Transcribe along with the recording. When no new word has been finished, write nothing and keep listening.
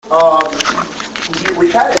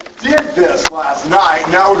We kind of did this last night.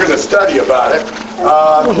 Now we're going to study about it.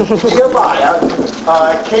 Nehemiah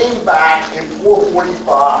came back in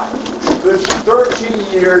 445. This is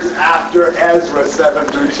 13 years after Ezra 7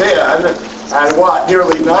 through 10, and what?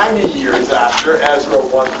 Nearly 90 years after Ezra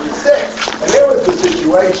 1 through 6. And there was the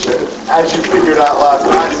situation, as you figured out last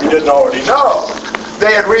night, if you didn't already know.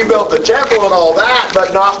 They had rebuilt the temple and all that,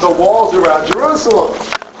 but not the walls around Jerusalem.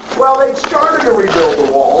 Well, they started to rebuild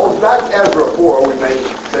the walls. That's Ezra 4. We may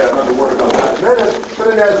say another word about that in a minute. But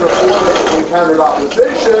in Ezra 4, they encountered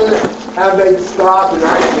opposition, and they stopped, and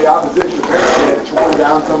actually the opposition apparently had torn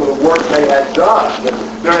down some of the work they had done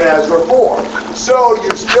during Ezra 4. So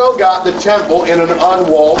you've still got the temple in an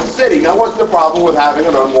unwalled city. Now, what's the problem with having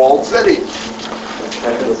an unwalled city?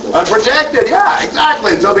 Unprotected, yeah,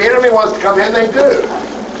 exactly. So the enemy wants to come in, they do.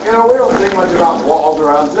 You know, we don't think much about walls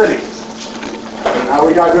around cities. Now,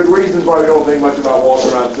 we got good reasons why we don't think much about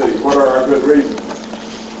walls around cities. What are our good reasons?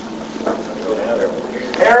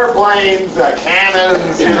 Airplanes,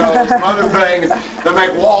 cannons, some other things that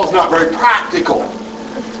make walls not very practical.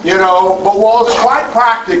 But walls are quite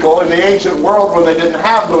practical in the ancient world when they didn't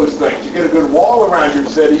have those things. You get a good wall around your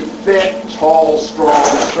city, thick, tall, strong,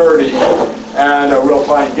 sturdy, and a real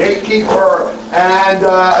fine gatekeeper, and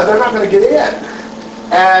they're not going to get in.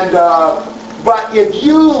 But if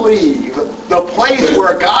you leave the place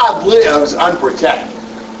where God lives unprotected,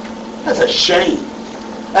 that's a shame.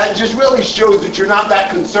 That just really shows that you're not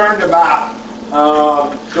that concerned about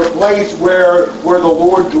the place where the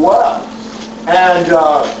Lord dwells. And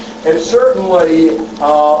it certainly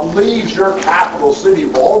leaves your capital city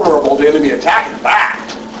vulnerable to enemy attack. In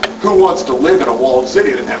fact, who wants to live in a walled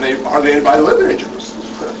city? Hardly anybody living in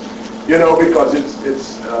Jerusalem. Because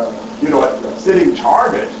it's a sitting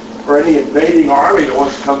target for any invading army that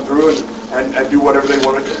wants to come through and do whatever they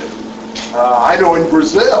want to do. I know in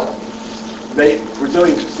Brazil,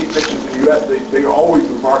 Brazilians who see pictures in the U.S., they always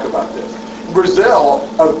remark about this. In Brazil,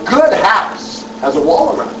 a good house has a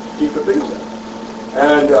wall around it to keep the things in.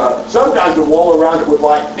 And sometimes a wall around it with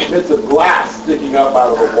bits of glass sticking up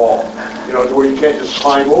out of the wall, to where you can't just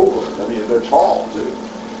climb over it. I mean, they're tall, too.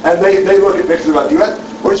 And they look at pictures about the U.S.,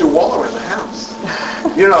 where's your wall around the house?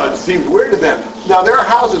 It seems weird to them. Now, there are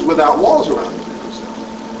houses without walls around them in Brazil.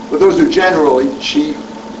 But those are generally cheap,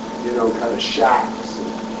 kind of shacks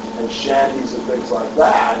and shanties and things like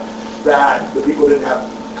that the people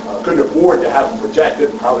couldn't afford to have them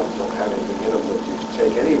protected, probably don't have anything in them that you can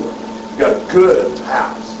take anywhere. You got a good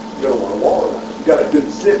house, you don't want a wall around it. You got a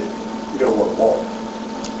good city, you don't want a wall around it.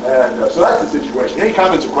 And so that's the situation. Any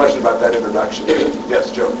comments or questions about that introduction?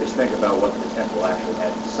 Yes, Joe? Just think about what the temple actually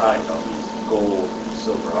had inside, all these gold and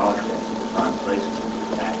silver objects to find places to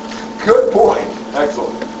attack. Good point.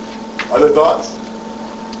 Excellent. Other thoughts?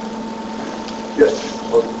 Yes.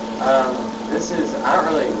 I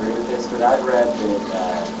don't really agree with this, but I've read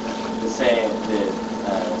that the saying that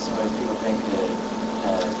some people think that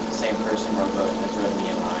the same person wrote both Ezra and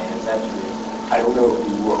Nehemiah. Is that true? I don't know if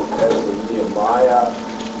he wrote Ezra and Nehemiah,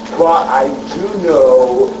 but I do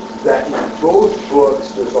know that in both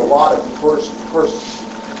books there's a lot of first person.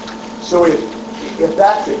 So if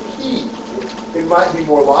that's a key, it might be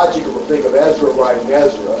more logical to think of Ezra writing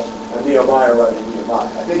Ezra and Nehemiah writing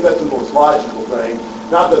Nehemiah. I think that's the most logical thing.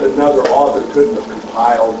 Not that another author couldn't have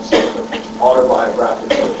compiled some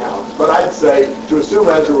autobiographical accounts, but I'd say to assume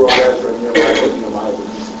Ezra wrote Ezra and Nehemiah wrote Nehemiah would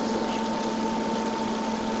be successful.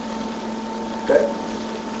 Okay?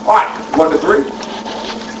 All right, 1 to 3.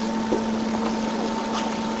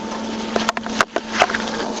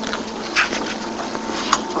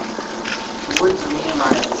 Words of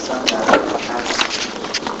Nehemiah, the son of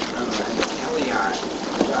Eliad.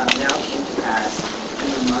 Now came to pass in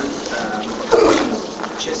the month of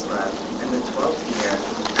Chislev, in the 12th year,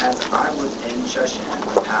 as I was in Shushan,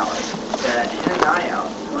 the palace, that Hananiah,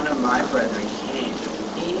 one of my brethren, came,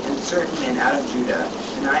 he and certain men out of Judah,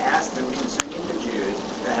 and I asked them concerning the Jews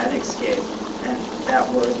that had escaped, and that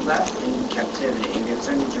were left in captivity, and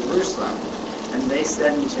concerning Jerusalem. And they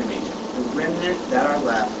said unto me, the remnant that are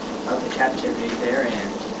left of the captivity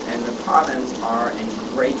therein, and the province are in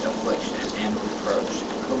great affliction and reproach.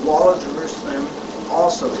 The wall of Jerusalem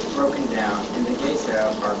also is broken down, and the gates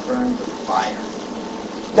thereof are burned with fire.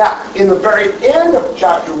 Now, in the very end of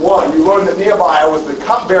chapter 1, you learn that Nehemiah was the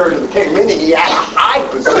cupbearer to the king, meaning he had a high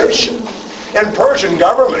position. In Persian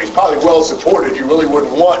government, he's probably well supported. You really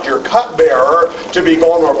wouldn't want your cupbearer to be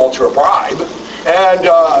vulnerable to a bribe. And,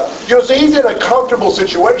 so he's in a comfortable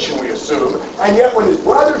situation, we assume. And yet when his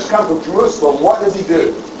brothers come from Jerusalem, what does he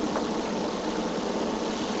do?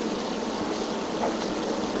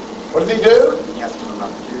 What does he do? He asked them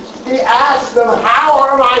about the Jews. He asks them, how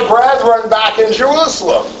are my born back in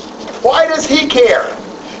Jerusalem. Why does he care?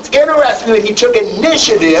 It's interesting that he took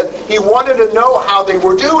initiative. He wanted to know how they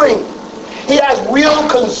were doing. He has real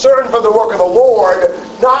concern for the work of the Lord,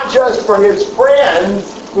 not just for his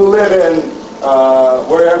friends who live in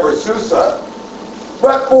wherever, Susa,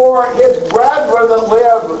 but for his brethren that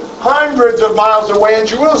live hundreds of miles away in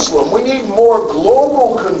Jerusalem. We need more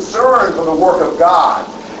global concern for the work of God.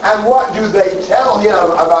 And what do they tell him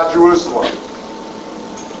about Jerusalem?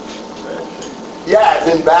 Yeah, it's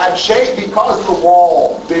in bad shape because of the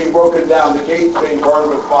wall being broken down, the gates being burned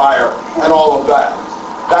with fire, and all of that.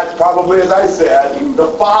 That's probably, as I said, the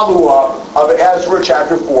follow-up of Ezra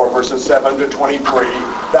chapter 4, verses 7 to 23,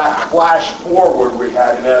 that flash forward we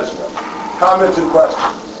had in Ezra. Comments and questions?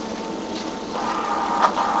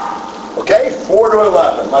 Okay, 4 to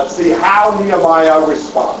 11. Let's see how Nehemiah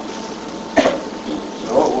responds.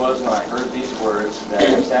 So it was when I heard these words that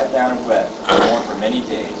I sat down and wept, and mourned for many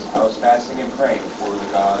days. I was fasting and praying before the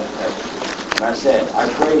God of heaven. And I said,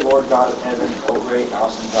 I pray, Lord God of heaven, O great and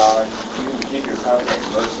awesome God, you who keep your covenant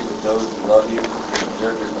and mercy with those who love you and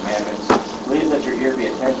observe your commandments. Please let your ear be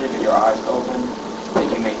attentive and your eyes open,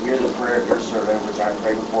 that you may hear the prayer of your servant, which I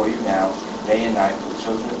pray before you now, day and night, for the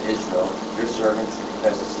children of Israel, your servants, to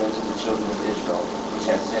confess the sins of the children of Israel,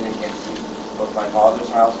 which have sinned against you. Both my father's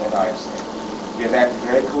house and I have sinned. We have acted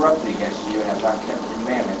very corruptly against you and have not kept the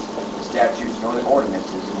commandments, the statutes, nor the ordinances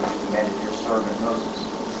in which you commanded your servant Moses.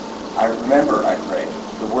 I remember, I pray,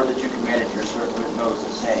 the word that you commanded your servant Moses,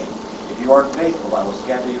 saying, if you are faithful, I will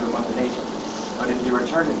scatter you among the nations. But if you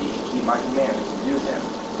return to me and keep my commandments and do them,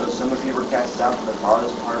 though some of you were cast out to the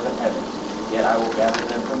farthest part of the heavens, yet I will gather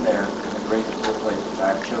them from there and bring them to the place which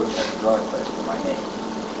I have chosen as a dwelling place for my name.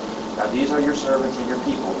 Now these are your servants and your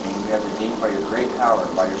people, whom you have redeemed by your great power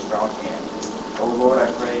and by your strong hand. O Lord, I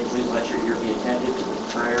pray, please let your ear be attentive to the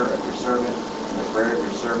prayer of your servant and the prayer of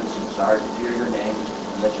your servants who desire to fear your name,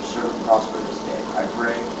 and let your servant prosper this day. I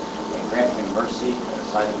pray, and grant him mercy in the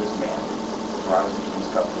sight of this man, for I was the king's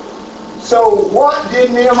cupbearer. So what did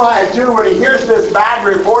Nehemiah do when he hears this bad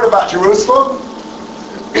report about Jerusalem?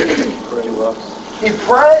 He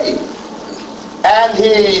prayed. And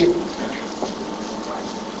he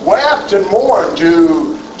wept and mourned.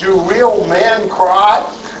 Do real men cry?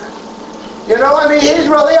 You know, I mean, he's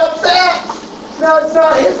really upset. No, it's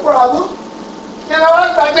not his problem. You know,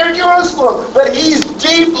 I'm back there in Jerusalem. But he's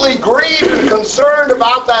deeply grieved and concerned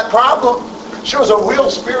about that problem. Shows a real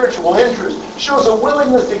spiritual interest. Shows a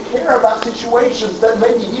willingness to care about situations that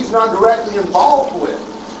maybe he's not directly involved with.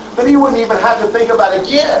 But he wouldn't even have to think about it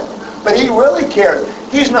again. But he really cares.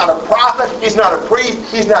 He's not a prophet. He's not a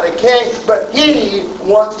priest. He's not a king. But he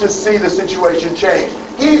wants to see the situation change.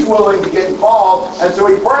 He's willing to get involved, and so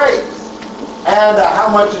he prays. And how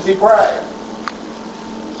much does he pray?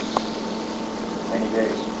 Many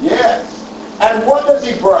days. Yes. And what does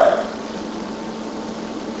he pray?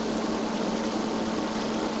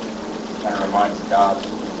 Kind of reminds God of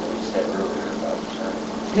what he said earlier about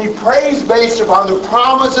returning. He prays based upon the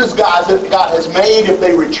promises God has made if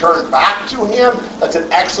they return back to him. That's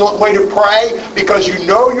an excellent way to pray, because you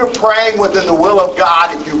know you're praying within the will of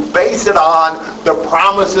God if you base it on the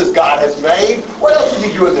promises God has made. What else does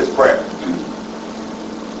he do in this prayer?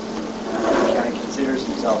 He kind of considers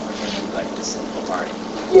himself like the sinful party.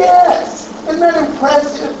 Yes! Isn't that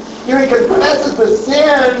impressive? You know, he confesses the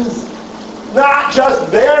sins, not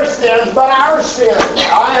just their sins, but our sins.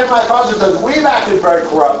 I and my father says we've acted very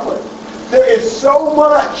corruptly. There is so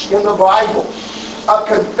much in the Bible of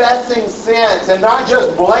confessing sins and not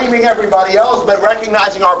just blaming everybody else, but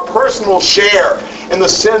recognizing our personal share in the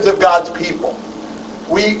sins of God's people.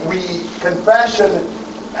 Confession,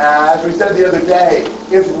 as we said the other day,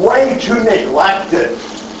 is way too neglected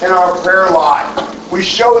in our prayer life. We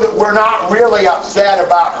show that we're not really upset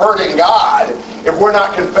about hurting God if we're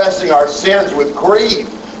not confessing our sins with grief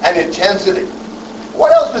and intensity.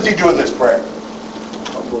 What else does he do in this prayer?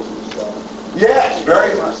 Humbles himself. Yes,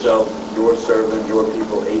 very much. Myself, your servant, your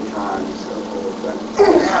people, 8 times.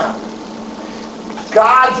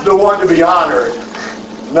 God's the one to be honored,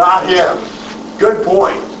 not him. Good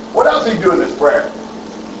point. What else does he do in this prayer?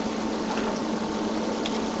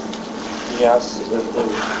 He asks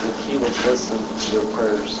if he would listen to your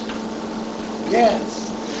prayers. Yes.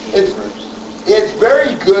 It's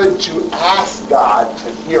very good to ask God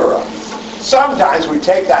to hear us. Sometimes we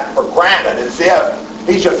take that for granted as if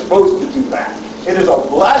he's just supposed to do that. It is a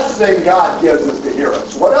blessing God gives us to hear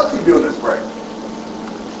us. What else do you do in this prayer?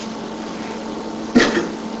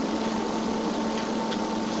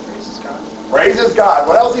 Praises God. Praises God.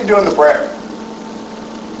 What else do you do in the prayer?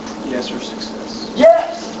 He asks for success. Yes.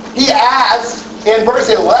 He asks in verse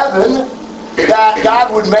 11 that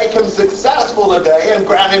God would make him successful today and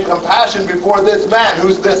grant him compassion before this man.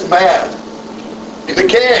 Who's this man? The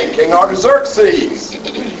king, King Artaxerxes.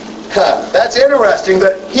 That's interesting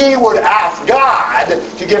that he would ask God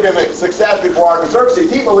to give him success before Artaxerxes.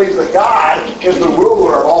 He believes that God is the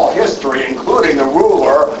ruler of all history, including the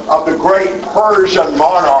ruler of the great Persian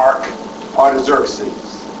monarch, Artaxerxes.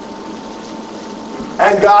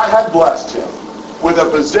 And God had blessed him with a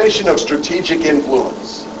position of strategic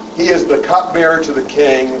influence. He is the cupbearer to the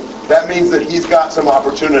king. That means that he's got some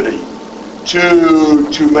opportunity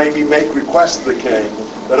to maybe make requests to the king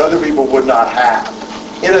that other people would not have.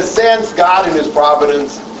 In a sense, God in his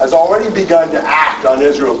providence has already begun to act on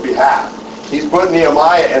Israel's behalf. He's put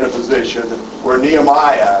Nehemiah in a position where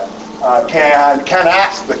Nehemiah can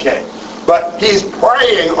ask the king. But he's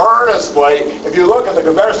praying earnestly. If you look at the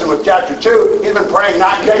comparison with chapter 2, he's been praying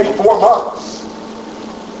night and day for 4 months,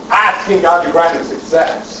 asking God to grant him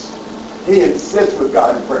success. He insists with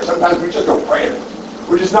God in prayer. Sometimes we just don't pray it.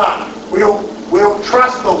 We're just not. We don't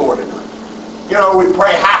trust the Lord in it. You know, we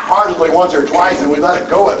pray half-heartedly once or twice and we let it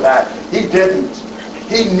go at that. He didn't.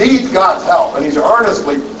 He needs God's help, and he's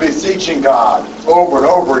earnestly beseeching God over and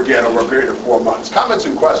over again over a period of 4 months. Comments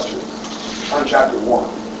and questions on chapter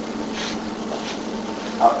 1.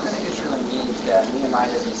 I think it's really neat that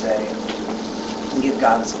Nehemiah doesn't say, give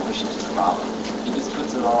God the solution to the problem. He just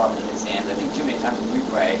puts it all in his hands. I think too many times when we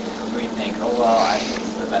pray, we think, oh, well, I think this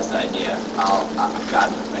is the best idea.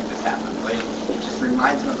 God must make this happen. But it just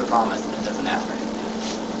reminds him of the promise and it doesn't ask for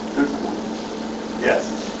anything. Good point. Yes,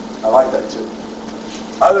 I like that too.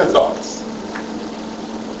 Other thoughts?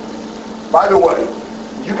 By the way,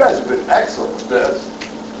 you guys have been excellent with this,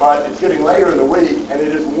 but it's getting later in the week and it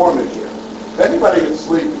is warm in here. If anybody is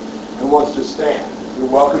sleepy and wants to stand, you're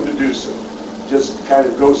welcome to do so. Just kind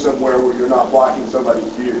of go somewhere where you're not blocking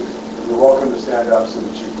somebody's view. You're welcome to stand up so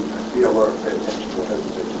that you can be alert and pay attention. Don't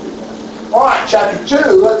hesitate to do that. All right, chapter 2,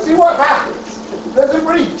 let's see what happens. That's a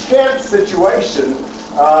pretty tense situation,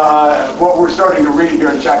 what we're starting to read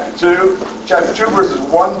here in chapter 2. Chapter 2, verses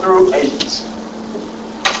 1 through 8.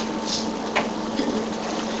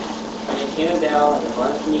 And it came about in the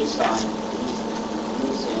month of Nisan,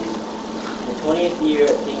 the 20th year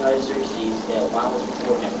of King Artaxerxes, that wine was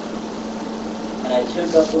before him. And I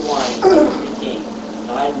took up the wine and gave it to the king,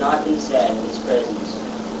 and I had not been sad in his presence.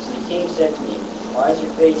 So the king said to me, why is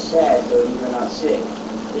your face sad, though you are not sick?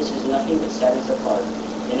 This is nothing but sadness of heart.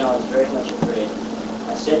 Then I was very much afraid.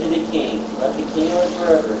 I said to the king, let the king live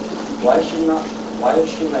forever. Why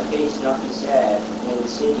should my face not be sad, when the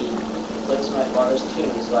city, the place of my father's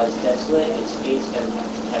tombs, lies desolate, and its gates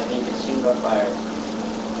have been consumed by fire?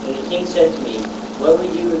 And the king said to me, what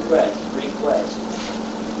would you request?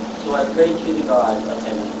 So I prayed to the God of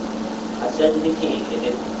heaven. I said to the king, if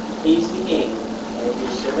it please the king, and if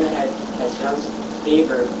your servant has found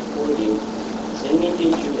favor before you, send me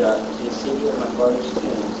to Judah, to the city of my father's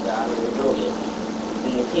tombs, that I may rebuild it.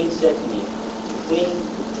 And the king said to me, the queen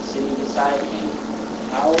sitting beside him,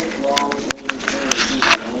 how long will you be,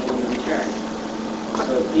 and when will you return?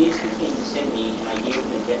 So it pleased the king to send me, and I gave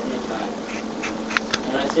him a definite time.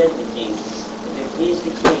 And I said to the king, if it please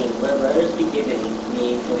the king, let letters be given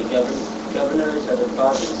me for the governors of the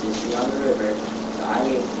provinces beyond the river, that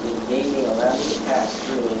they may allow me to pass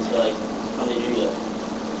through until I come to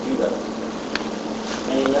Judah.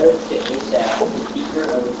 And a letter to Asaph, the keeper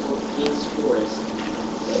of the king's forest,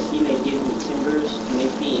 that he may give me timbers to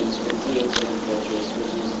make beams for the gates of the fortress,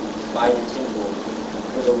 which is by the temple,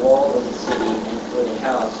 for the wall of the city, and for the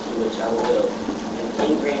house to which I will build. And the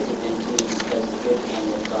king granted them to me because the good hand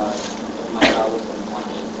of God, of my God, was upon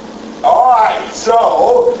me. All right,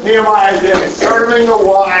 so Nehemiah is then serving the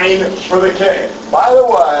wine for the king. By the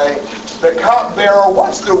way, the cupbearer,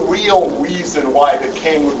 what's the real reason why the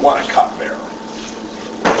king would want a cupbearer?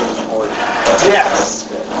 Yes,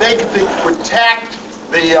 they protect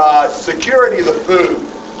the security of the food.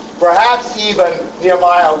 Perhaps even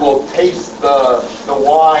Nehemiah will taste the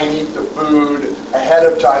wine, eat the food ahead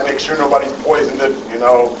of time, make sure nobody's poisoned it. You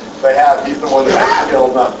know, he's the one that was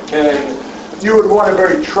killed, not the king. You would want a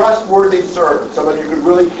very trustworthy servant, somebody you could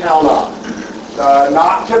really count on.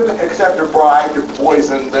 Not to accept a bribe to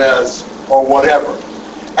poison this or whatever.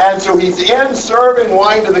 And so he's in serving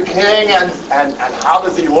wine to the king, and how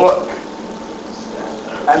does he look?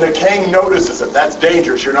 And the king notices it. That's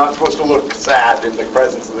dangerous. You're not supposed to look sad in the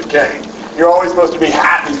presence of the king. You're always supposed to be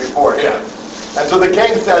happy before him. And so the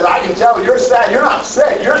king says, I can tell you're sad. You're not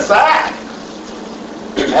sick. You're sad.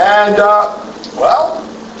 And, well,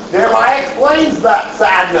 Nehemiah explains that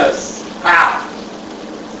sadness. How?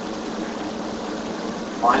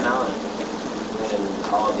 Why not?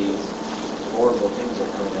 When all these horrible things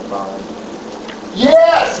are coming upon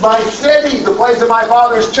Yes, my city, the place of my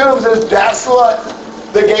father's tombs, is desolate.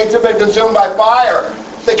 The gates have been consumed by fire.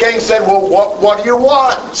 The king said, well, what do you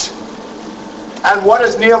want? And what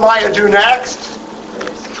does Nehemiah do next?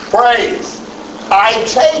 Praise. I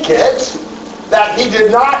take it that he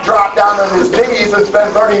did not drop down on his knees and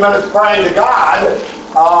spend 30 minutes praying to God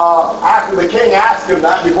after the king asked him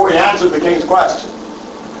that before he answered the king's question.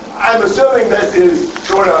 I'm assuming this is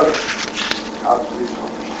sort of,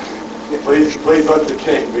 please let the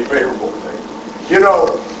king be favorable to me. You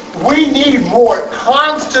know, we need more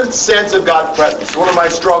constant sense of God's presence. One of my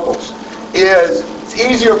struggles is it's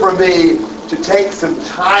easier for me to take some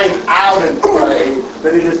time out and pray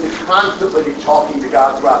than it is to constantly be talking to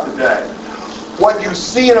God throughout the day. What you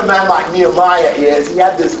see in a man like Nehemiah is he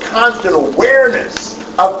had this constant awareness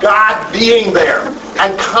of God being there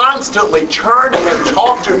and constantly turning and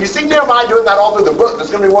talking to him. You see Nehemiah doing that all through the book. That's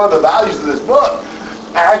going to be one of the values of this book.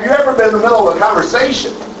 Have you ever been in the middle of a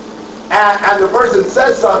conversation and the person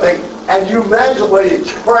says something and you mentally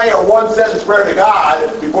pray a one-sentence prayer to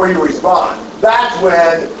God before you respond? That's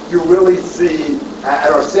when you really see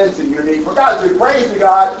and are sensing your need for God. So he prays to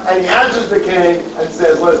God and he answers the king and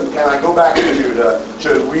says, listen, can I go back to Judah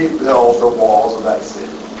to rebuild the walls of that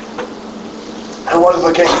city? And what does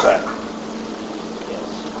the king say?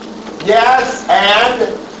 Yes,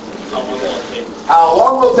 and how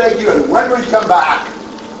long will it take you and when will you come back?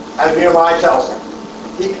 And Nehemiah tells him.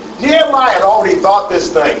 Nehemiah had already thought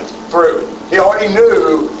this thing through. He already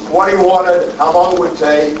knew what he wanted, how long it would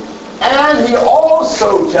take. And he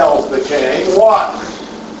also tells the king what?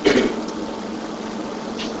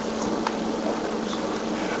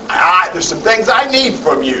 There's some things I need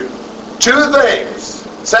from you. 2 things.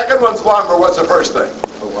 Second one's lumber. What's the first thing?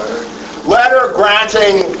 The letter. Letter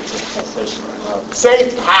granting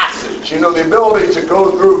safe passage. You know, the ability to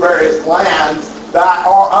go through various lands that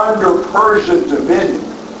are under Persian dominion.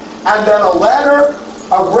 And then a letter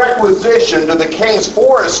of requisition to the king's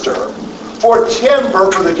forester for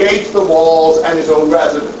timber for the gates, the walls, and his own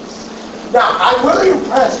residence. Now, I'm really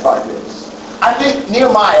impressed by this. I think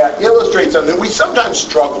Nehemiah illustrates something we sometimes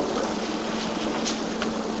struggle with.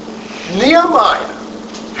 Nehemiah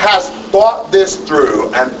has thought this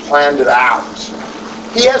through and planned it out.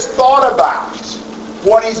 He has thought about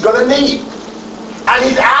what he's going to need. And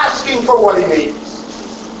he's asking for what he needs.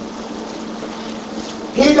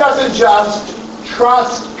 He doesn't just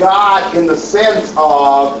trust God in the sense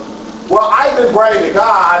of, well, I've been praying to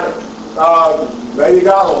God, maybe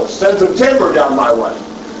God will send some timber down my way.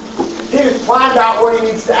 He has planned out what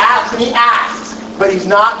he needs to ask, and he asks. But he's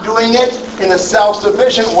not doing it in a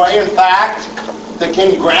self-sufficient way. In fact, the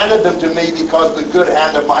king granted them to me because the good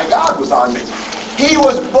hand of my God was on me. He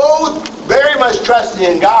was both very much trusting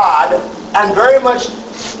in God and very much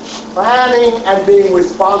planning and being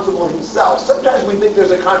responsible himself. Sometimes we think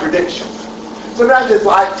there's a contradiction. Sometimes it's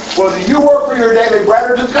like, well, do you work for your daily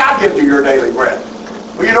bread or does God give you your daily bread?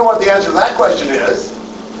 Well, you know what the answer to that question is?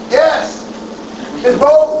 Yes. It's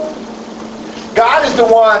both. God is the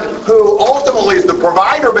one who ultimately is the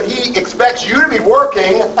provider, but he expects you to be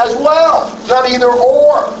working as well. It's not either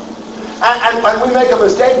or. And we make a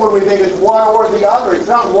mistake when we think it's one or the other. It's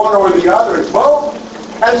not one or the other. It's both.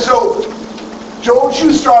 And so don't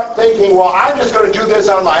you start thinking, well, I'm just going to do this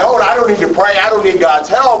on my own. I don't need to pray. I don't need God's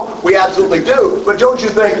help. We absolutely do. But don't you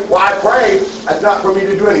think, well, I prayed. That's not for me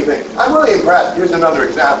to do anything. I'm really impressed. Here's another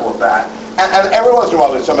example of that. And every once in a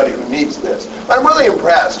while there's somebody who needs this. But I'm really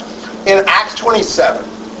impressed. In Acts 27,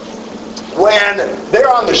 when they're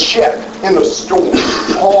on the ship in the storm,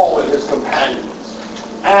 Paul and his companions,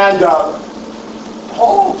 and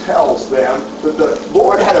Paul tells them that the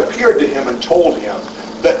Lord had appeared to him and told him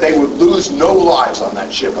that they would lose no lives on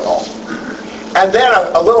that ship at all. And then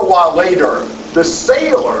a little while later, the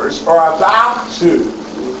sailors are about to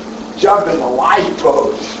jump in the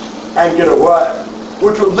lifeboat and get away,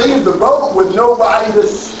 which would leave the boat with nobody to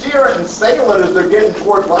steer it and sail it as they're getting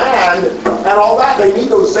toward land and all that. They need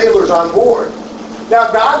those sailors on board.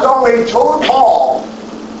 Now, God's already told Paul,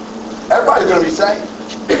 everybody's going to be saved.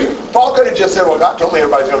 Paul could have just said, well, God told me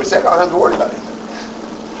everybody's going to be saved. I don't have to worry about anything.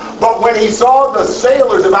 But when he saw the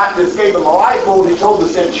sailors about to escape in the lifeboat, he told the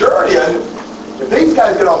centurion, if these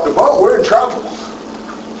guys get off the boat, we're in trouble.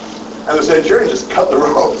 And the centurion just cut the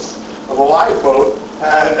ropes of the lifeboat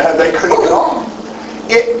and they couldn't get off.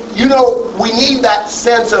 We need that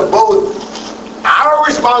sense of both our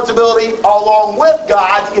responsibility along with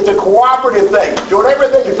God's. It's a cooperative thing. Don't ever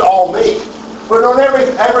think it's all me. But don't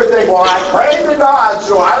ever think, well, I prayed to God,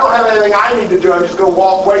 so I don't have anything I need to do. I'm just going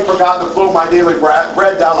to wait for God to flow my daily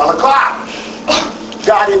bread down on a cloud.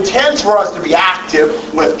 God intends for us to be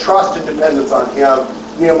active with trust and dependence on Him,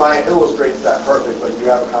 Nehemiah illustrates that perfectly. Do you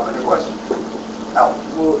have a comment or question? Al?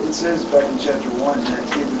 Well, it says back in chapter 1 that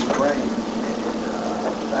he was praying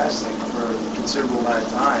and fasting for a considerable amount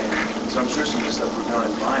of time. So I'm sure some of this stuff was on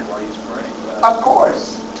his mind while he was praying. Of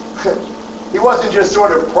course. He wasn't just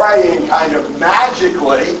sort of praying kind of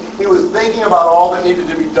magically. He was thinking about all that needed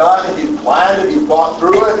to be done. He planned it. He thought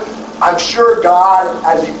through it. I'm sure God,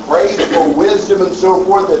 as he prayed for wisdom and so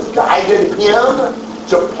forth, has guided him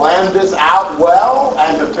to plan this out well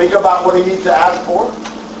and to think about what he needs to ask for.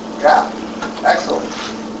 Yeah. Excellent.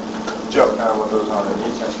 Joe. What goes on in the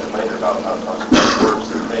New Testament later about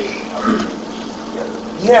works of faith.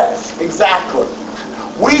 Yes, exactly.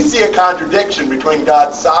 We see a contradiction between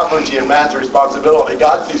God's sovereignty and man's responsibility.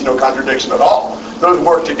 God sees no contradiction at all. Those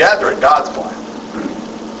work together in God's plan.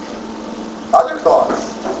 Other thoughts?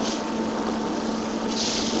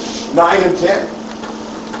 9 and 10.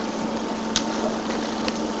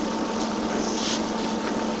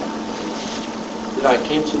 Then I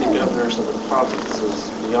came to the governors of the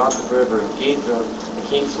provinces beyond the river and gave them the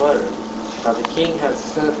king's letter. Now the king had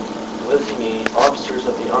sent with me officers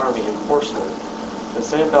of the army and horsemen. And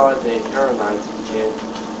Sanballat the Horonite and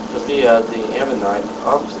Tobiah the Ammonite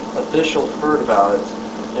official heard about it,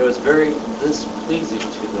 and it was very displeasing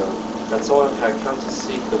to them that someone had come to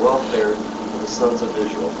seek the welfare of the sons of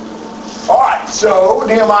Israel. All right, so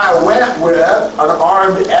Nehemiah went with an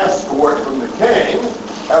armed escort from the king.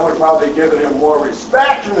 That would probably have given him more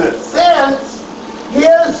respect. And in a sense,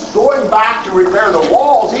 his going back to repair the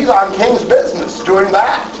walls, he's on king's business doing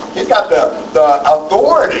that. He's got the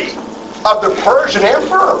authority of the Persian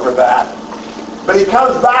emperor for that. But he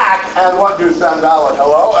comes back, and what do Sanballat,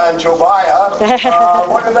 hello, and Tobiah,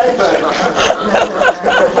 what do they think?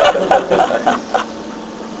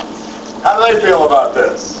 How do they feel about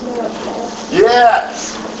this?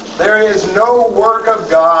 Yes, there is no work of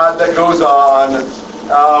God that goes on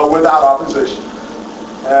without opposition.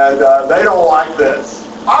 And they don't like this.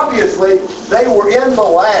 Obviously, they were in the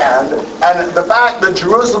land, and the fact that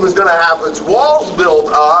Jerusalem is going to have its walls built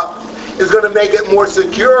up is going to make it more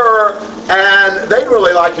secure, and they'd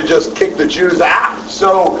really like to just kick the Jews out.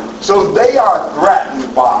 So they are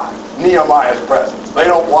threatened by Nehemiah's presence. They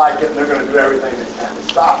don't like it, and they're going to do everything they can to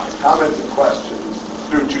stop it. Comments and questions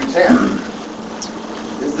through 2:10.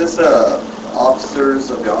 Is this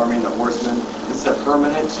officers of the army and the horsemen, is this a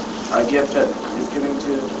permanent gift that is given to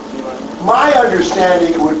Nehemiah? My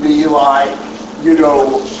understanding would be like,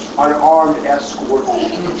 an armed escort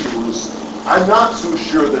to Jerusalem. I'm not so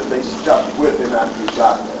sure that they stuck with him after he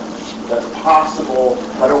got there. That's possible.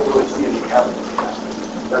 I don't really see any evidence of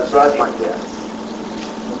that. That's my guess.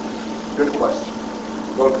 Good question.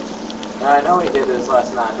 Look. Now, I know we did this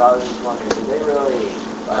last night, but I was just wondering, did they really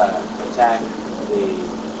attack the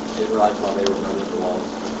Israelites while they were building the walls?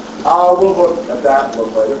 We'll look at that a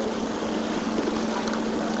little later.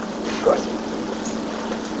 Question.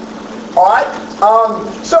 All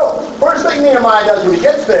right. So, first thing Nehemiah does when he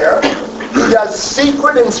gets there, he does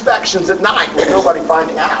secret inspections at night with nobody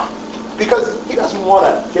finding out. Because he doesn't want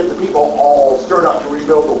to get the people all stirred up to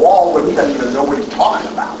rebuild the wall when he doesn't even know what he's talking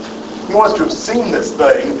about. He wants to have seen this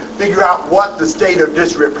thing, figure out what the state of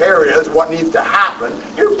disrepair is, what needs to happen.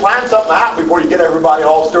 You plan something out before you get everybody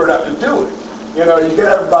all stirred up to do it. You get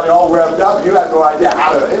everybody all revved up, you have no idea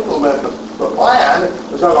how to implement the plan.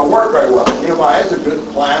 It's not going to work very well. Nehemiah is a good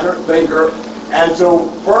planner, thinker. And so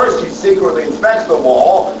first he secretly inspects the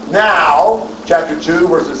wall. Now, chapter 2,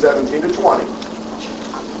 verses 17 to 20.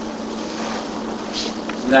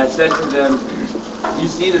 And I said to them, you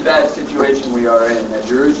see the bad situation we are in, that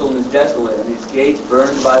Jerusalem is desolate and its gates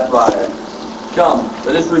burned by fire. Come,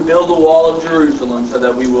 let us rebuild the wall of Jerusalem so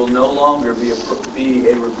that we will no longer be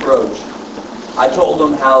a reproach. I told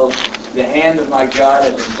them how the hand of my God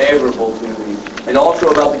had been favorable to me, and also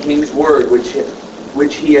about the king's word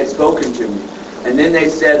which he had spoken to me. And then they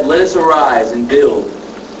said, let us arise and build.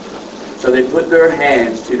 So they put their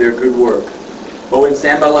hands to their good work. But when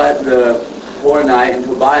Sanballat the Horonite and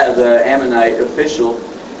Tobiah the Ammonite official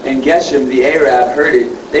and Geshem the Arab heard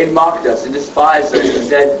it, they mocked us and despised us and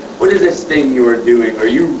said, what is this thing you are doing? Are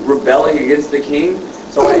you rebelling against the king?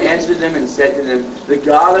 So I answered them and said to them, the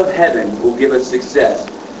God of heaven will give us success.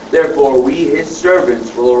 Therefore we, his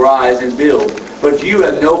servants, will arise and build. But you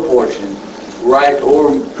have no portion, right,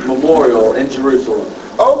 or memorial in Jerusalem.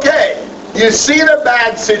 Okay, you see the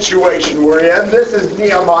bad situation we're in. This is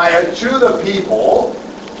Nehemiah to the people.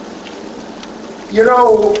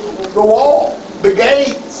 The wall, the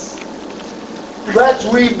gates. Let's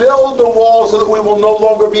rebuild the wall so that we will no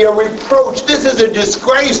longer be a reproach. This is a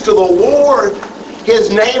disgrace to the Lord. His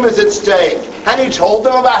name is at stake. And he told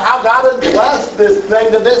them about how God had blessed this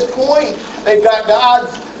thing to this point. They've got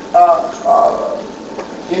God's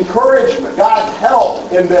encouragement, God's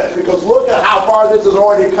help in this, because look at how far this has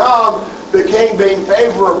already come, the king being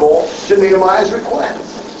favorable to Nehemiah's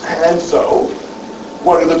request. And so,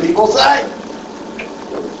 what do the people say?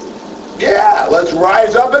 Yeah, let's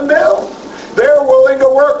rise up and build. They're willing to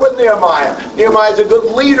work with Nehemiah. Nehemiah's a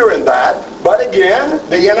good leader in that. But again,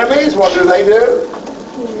 the enemies, what do?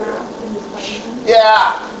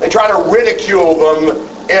 Yeah, they try to ridicule them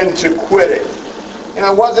into quitting. You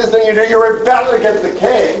know, what's this thing you do? You're rebelling against the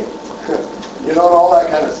king. You know, and all that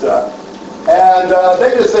kind of stuff. And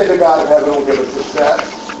they just say the God of heaven will give us success.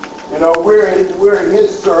 You know, we're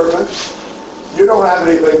his servants. You don't have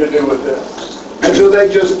anything to do with this. And so they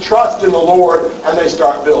just trust in the Lord and they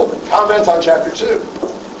start building. Comments on chapter 2?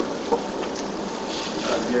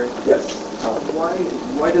 Here. Yes.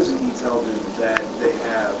 Why doesn't he tell them that they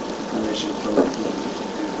have permission from the king to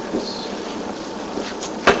do this?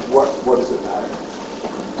 What does it matter?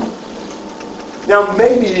 Now,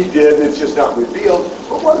 maybe he did, and it's just not revealed,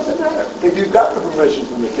 but what does it matter? If you've got the permission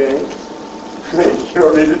from the king, you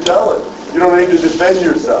don't need to tell it. You don't need to defend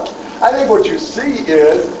yourself. I think what you see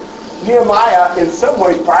is Nehemiah, in some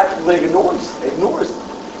ways, practically ignores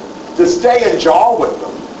them. To stay and jaw with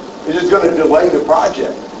them is just going to delay the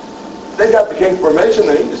project. If they got the king's permission,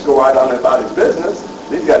 then he can just go right on about his business.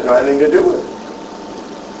 These guys don't have anything to do with it.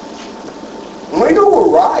 And we know we're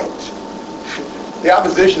right. The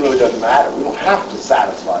opposition really doesn't matter. We don't have to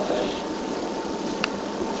satisfy them.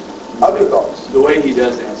 Other thoughts? The way he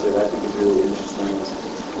does answer it, I think, is really interesting.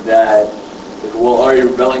 Is that, well, are you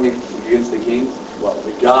rebelling against the king? Well,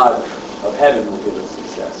 the God of heaven will give us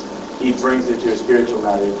success. He brings it to a spiritual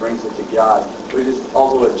matter. He brings it to God. Which is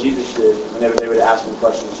also what Jesus did whenever they would ask him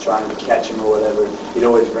questions, trying to catch him or whatever. He'd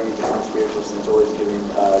always bring it to some spiritual sense, always giving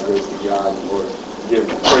grace to God or give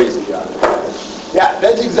praise to God. Yeah,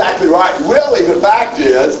 that's exactly right. Really, the fact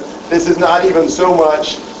is, this is not even so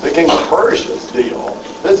much the king of Persia's deal.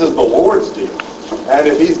 This is the Lord's deal. And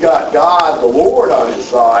if he's got God, the Lord, on his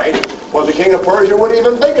side, well, the king of Persia wouldn't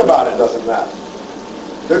even think about it. Doesn't matter.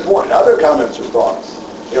 Good point. Other comments or thoughts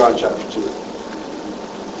here on chapter 2?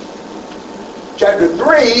 Chapter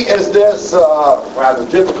 3 is this rather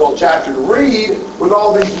difficult chapter to read with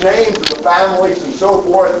all these names of the families and so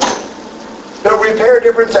forth that repair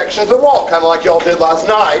different sections of the wall, kind of like y'all did last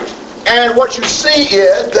night. And what you see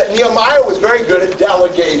is that Nehemiah was very good at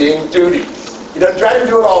delegating duties. He doesn't try to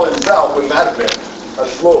do it all himself, wouldn't that have been a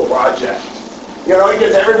slow project. You know, he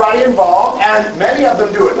gets everybody involved, and many of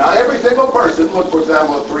them do it. Not every single person. Look, for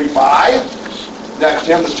example, at 3:5. Next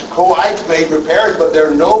to him, the Tekoites made repairs, but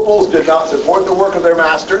their nobles did not support the work of their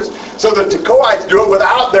masters. So the Tekoites do it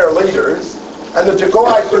without their leaders. And the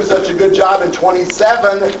Tekoites do such a good job in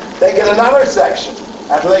 27, they get another section.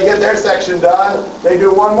 After they get their section done, they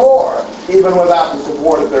do one more, even without the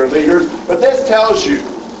support of their leaders. But this tells you,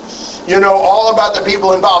 you know, all about the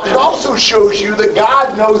people involved. It also shows you that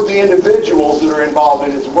God knows the individuals that are involved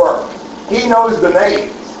in his work. He knows the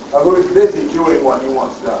names of who is busy doing what he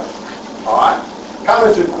wants done. All right?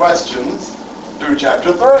 Comments and questions through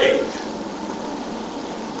chapter 3.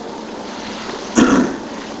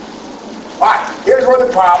 All right, here's where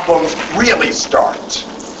the problems really start.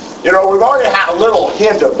 You know, we've already had a little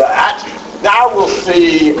hint of that. Now we'll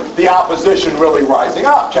see the opposition really rising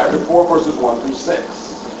up. Chapter 4, verses 1 through 6.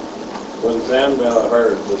 When Sanballat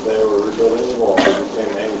heard that they were rebuilding the wall, he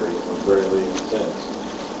became angry and greatly incensed.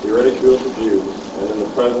 He ridiculed the Jews, and in the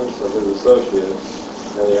presence of his associates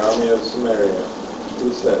and the army of Samaria,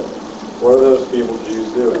 he said, "What are those feeble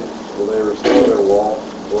Jews doing? Will they restore their wall?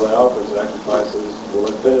 Will they offer sacrifices? Will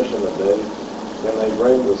they finish in a day? Can they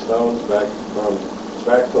bring the stones back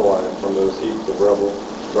to life from those heaps of rubble,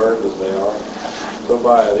 burned as they are?"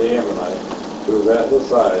 Tobiah the Ammonite, who was at the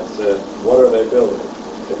side, said, "What are they building?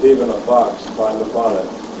 If even a fox climbed upon it,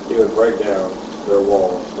 he would break down their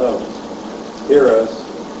wall of stones. Hear us,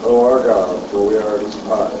 O our God, for we are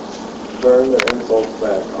despised. Turn their insults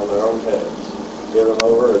back on their own heads. Give them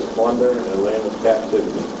over as plunder and land of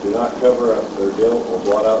captivity. Do not cover up their guilt or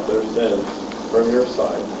blot out their sins from your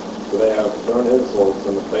sight, for they have thrown insults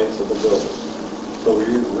in the face of the builders." So we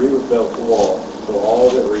rebuilt the wall, so all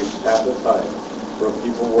of it reached half its height, for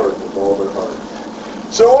people worked with all their heart.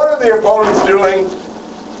 So what are the opponents doing?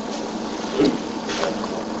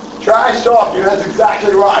 Trash talking, that's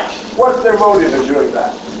exactly right. What's their motive in doing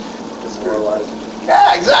that? Dismoralizing.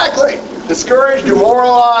 Yeah, exactly. Discourage,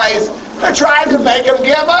 demoralize. They're trying to make them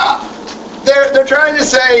give up. They're trying to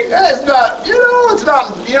say, it's not,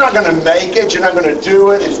 you're not going to make it, you're not going to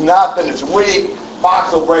do it, it's nothing, it's weak,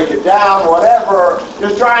 Fox will break it down, whatever.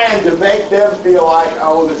 Just trying to make them feel like,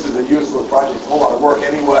 oh, this is a useless project, it's a whole lot of work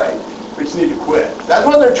anyway. We just need to quit. That's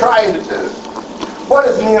what they're trying to do. What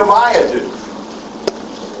does Nehemiah do?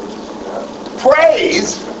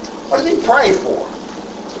 Praise. What does he pray for?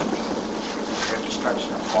 Their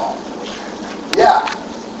destruction of wall. Yeah.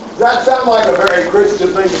 Does that sound like a very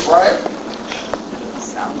Christian thing to pray? Doesn't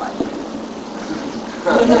sound like it.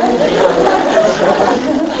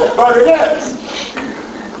 But it is.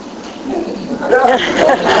 Yeah.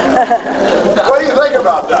 What do you think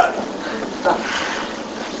about that?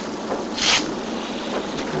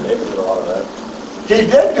 Maybe did a lot of that. He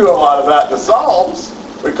did do a lot of that in the Psalms.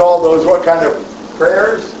 We call those what kind of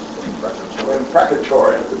prayers?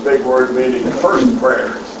 Imprecatory. It's a big word meaning first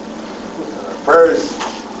prayers. Prayers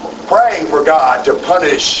praying for God to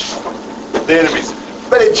punish the enemies.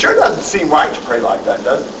 But it sure doesn't seem right to pray like that,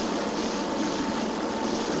 does it?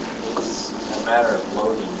 It's a matter of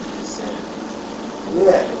loathing the sin.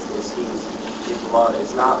 Yeah.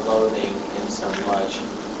 It's not loathing in so much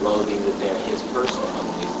loathing that they're his personal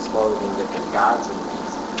enemies. It's loathing that they're God's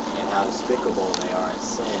enemies and how despicable they are in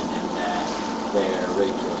sin and that they're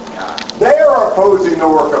ridiculing God. They are opposing the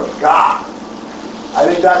work of God. I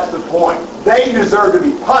think that's the point. They deserve to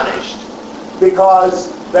be punished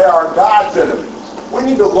because they are God's enemies. We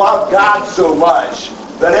need to love God so much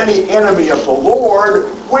that any enemy of the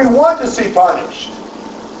Lord we want to see punished.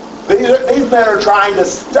 These men are trying to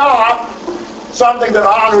stop something that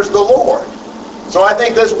honors the Lord. So I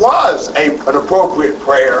think this was an appropriate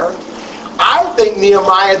prayer. I think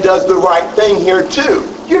Nehemiah does the right thing here too.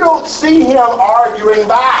 You don't see him arguing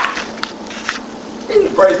back. He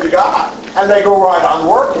just prays to God, and they go right on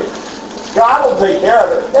working. God will take care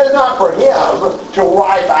of it. It's not for him to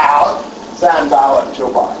wipe out Sanballat and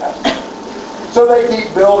Tobiah. So they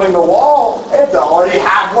keep building the wall. It's already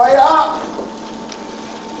halfway up.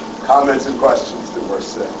 Comments and questions to verse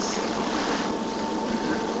 6.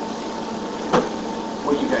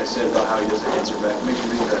 What you guys said about how he doesn't answer back, make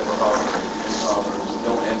me read that in Proverbs.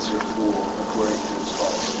 Don't answer a fool according to his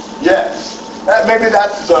fault. Yes. Maybe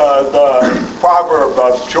that's the proverb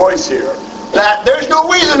of choice here. That there's no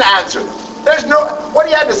reason to answer them. What do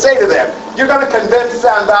you have to say to them? You're going to convince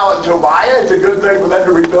Sanballat and Tobiah it's a good thing for them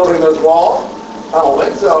to rebuilding those walls? I don't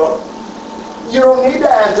think so. You don't need to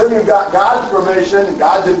answer them. You've got God's permission,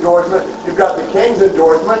 God's endorsement. You've got the king's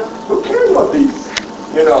endorsement. Who cares what these,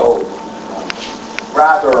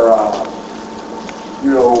 rather,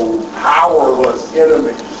 powerless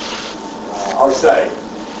enemies are saying?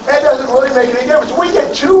 It doesn't really make any difference. We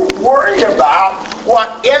get too worried about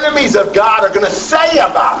what enemies of God are going to say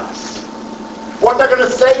about us. What they're going to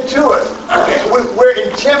say to us. We're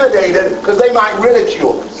intimidated because they might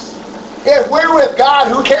ridicule us. If we're with God,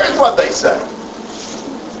 who cares what they say?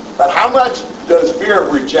 But how much does fear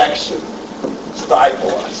of rejection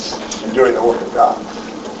stifle us in doing the work of God?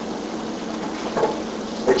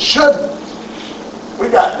 It shouldn't.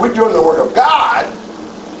 We're doing the work of God.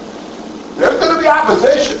 There's going to be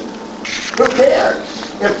opposition. Who cares?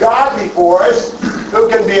 If God be for us, who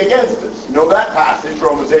can be against us? You know that passage,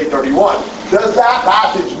 Romans 8:31. Does that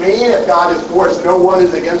passage mean if God is for us, no one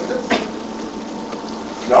is against us?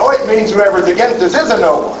 No, it means whoever's against us is a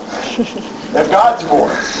no one. If God's for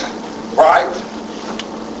us. Right?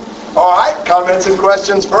 All right, comments and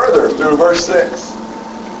questions further through verse 6.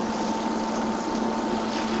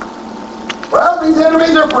 Well, these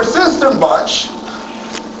enemies are a persistent bunch.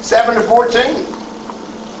 7 to 14.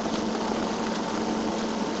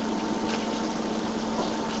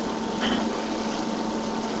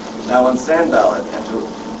 Now when Sanballat,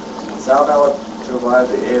 Tobiah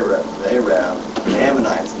the Arab, the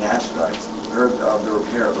Ammonites and Asherites heard of the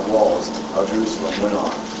repair of the walls of Jerusalem went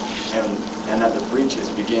on, and that the breaches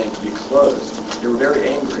began to be closed, they were very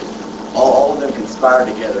angry. All of them conspired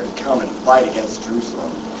together to come and fight against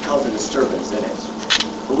Jerusalem because of disturbance in it.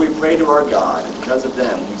 But we prayed to our God, and because of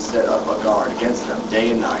them we set up a guard against them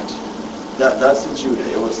day and night. Thus in Judah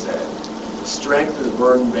it was said, the strength of the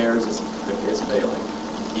burden bearers is failing,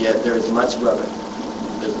 yet there is much rubbish.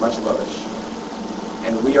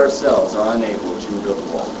 And we ourselves are unable to rebuild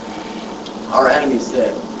the wall. Our enemies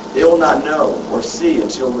said, they will not know or see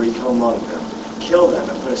until we come among them, kill them,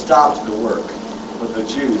 and put a stop to the work. But the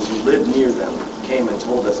Jews who lived near them came and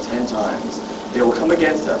told us 10 times, they will come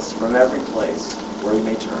against us from every place where we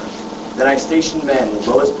may turn. Then I stationed men in the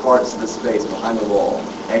lowest parts of the space behind the wall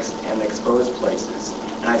and exposed places,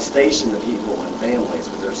 and I stationed the people and families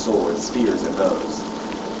with their swords, spears, and bows.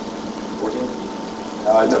 14?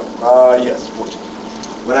 Yes, 14.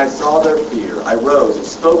 When I saw their fear, I rose and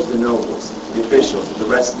spoke to the nobles, the officials, and the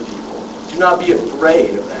rest of the people. Do not be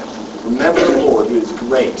afraid of them. Remember the Lord who is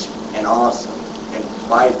great and awesome, and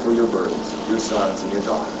fight for your burdens, your sons and your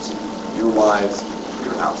daughters, your wives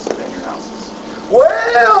your house than your houses.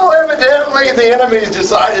 Well, evidently the enemies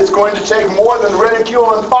decided it's going to take more than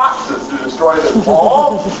ridicule and foxes to destroy this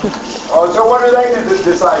wall. So what do they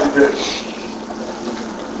decide to do?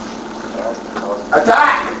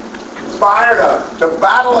 Attack! Conspire to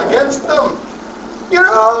battle against them. You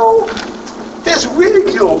know, this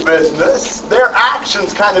ridicule business, their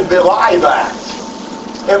actions kind of belie that.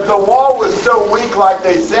 If the wall was so weak like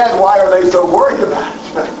they said, why are they so worried about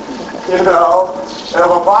it? You know, if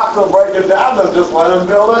a fox will break it down, they'll just let them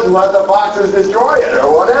build it and let the foxes destroy it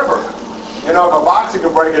or whatever. You know, if a fox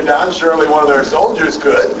could break it down, surely one of their soldiers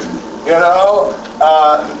could. You know,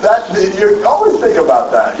 you always think about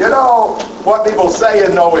that. You know, what people say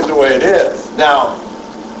isn't always the way it is. Now,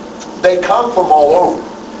 they come from all over.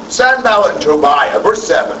 Sanballat and Tobiah, verse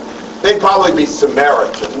 7, they'd probably be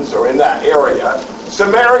Samaritans or in that area.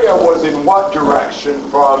 Samaria was in what direction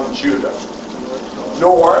from Judah?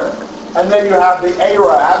 North. And then you have the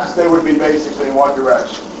Arabs, they would be basically in what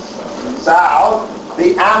direction? South.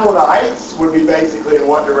 The Ammonites would be basically in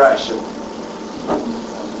what direction?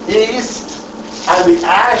 East. And the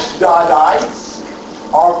Ashdodites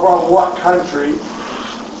are from what country?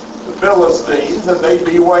 The Philistines, and they'd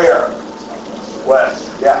be where? West.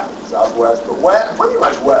 Yeah, southwest, but west, pretty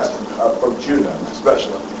much west from Judah,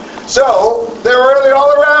 especially. So, they're really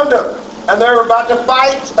all around them. And they're about to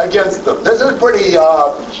fight against them. This is pretty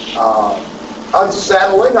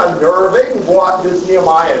unsettling, unnerving. What does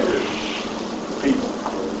Nehemiah do? People.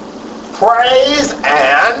 Prays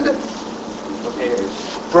and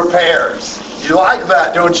prepares. You like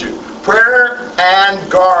that, don't you? Prayer and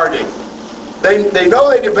guarding. They know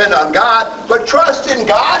they depend on God, but trust in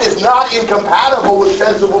God is not incompatible with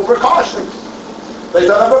sensible precautions. They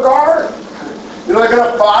set up a guard. You know, they're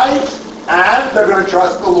going to fight. And they're going to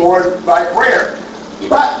trust the Lord by prayer.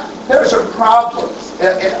 But there's some problems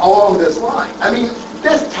along this line. I mean,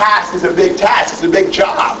 this task is a big task. It's a big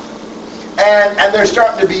job. And they're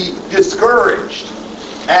starting to be discouraged.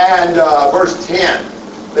 And verse 10,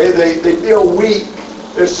 they feel weak.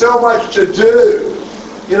 There's so much to do.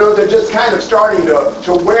 You know, they're just kind of starting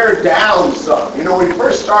to wear down some. You know, when you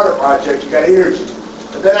first start a project, you got energy.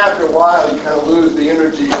 But then after a while, you kind of lose the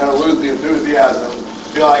energy, you kind of lose the enthusiasm.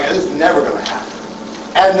 You're like, this is never going to happen.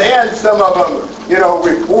 And then some of them, you know,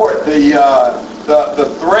 report the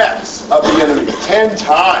threats of the enemy 10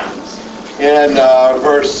 times. In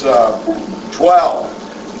verse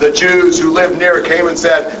 12, the Jews who lived near came and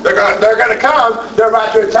said, they're going to come, they're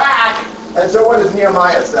about to attack. And so what does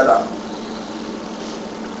Nehemiah set up?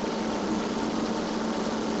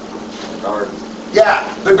 Guards. Yeah,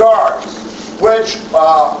 the guards, which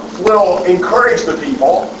will encourage the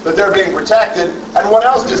people that they're being protected. And what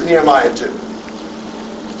else does Nehemiah do?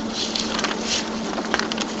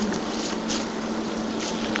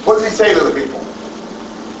 What does he say to the people?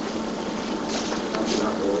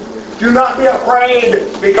 Do not be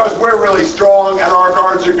afraid because we're really strong and our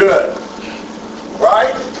guards are good.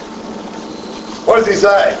 Right? What does he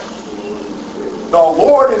say? The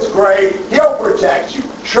Lord is great. He'll protect you.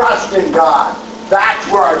 Trust in God. That's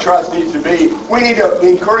where our trust needs to be. We need to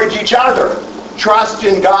encourage each other. Trust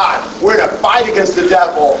in God. We're in a fight against the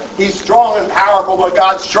devil. He's strong and powerful, but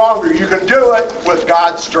God's stronger. You can do it with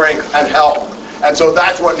God's strength and help. And so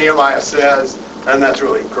that's what Nehemiah says, and that's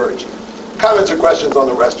really encouraging. Comments or questions on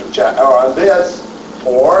the rest of chapter, or on this,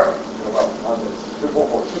 or on this?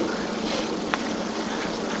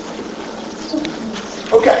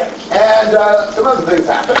 Okay, and some other things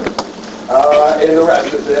happen in the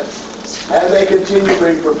rest of this. And they continue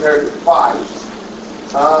being prepared to fight.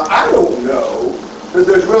 I don't know that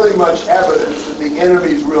there's really much evidence that the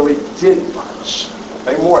enemies really did much.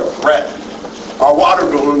 They more threatened. Our water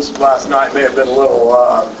balloons last night may have been a little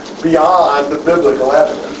beyond the biblical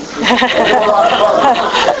evidence.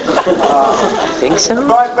 I think so.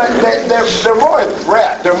 But they're more a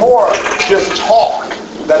threat. They're more just talk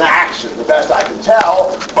than action, the best I can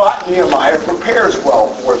tell. But Nehemiah prepares well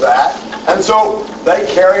for that. And so they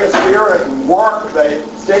carry a spear and work. They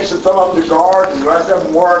station some of them to guard, and the rest of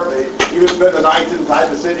them work. They even spend the nights inside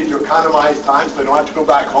the city to economize time so they don't have to go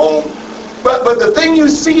back home. But the thing you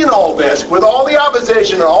see in all this, with all the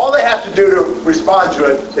opposition and all they have to do to respond to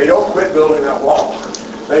it, they don't quit building that wall.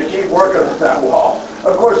 They keep working on that wall.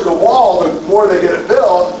 Of course, the wall, the more they get it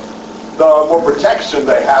built, the more protection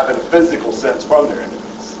they have in a physical sense from their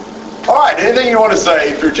enemies. All right, anything you want to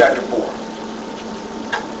say through chapter 4?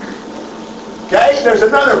 Okay, there's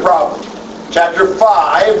another problem. Chapter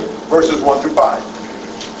 5, verses 1 through 5.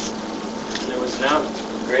 There was now a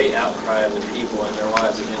great outcry of the people and their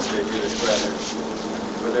wives against their Jewish brothers.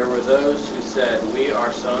 For there were those who said, "We,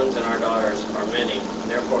 our sons and our daughters, are many.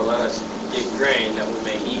 Therefore let us get grain that we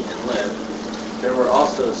may eat and live. There were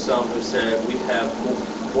also some who said, we have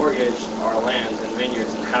mortgaged our lands and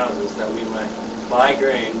vineyards and houses that we might buy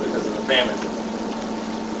grain because of the famine.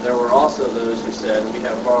 There were also those who said, we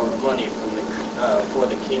have borrowed money from for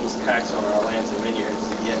the king's tax on our lands and vineyards,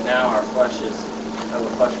 yet now our flesh is of the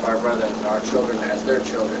flesh of our brethren, and our children as their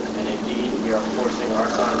children, and indeed we are forcing our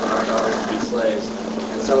sons and our daughters to be slaves,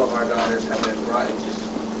 and some of our daughters have been brought into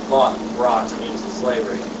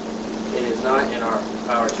slavery. It is not in our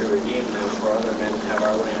power to redeem them, for other men have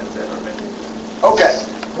our lands and our vineyards. Okay,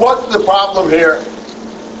 what's the problem here?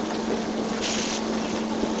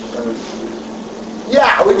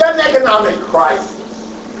 Yeah, we got an economic crisis.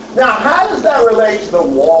 Now, how does that relate to the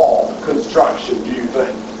wall construction, do you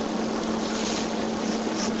think?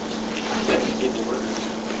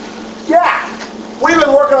 Yeah, we've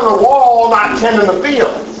been working on the wall, not tending the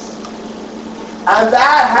fields. And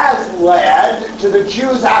that has led to the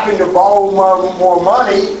Jews having to borrow more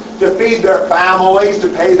money to feed their families, to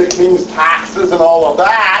pay the king's taxes and all of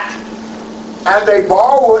that. And they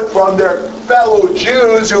borrow it from their fellow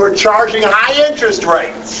Jews who are charging high interest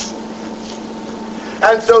rates.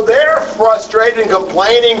 And so they're frustrated and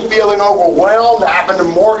complaining, feeling overwhelmed, having to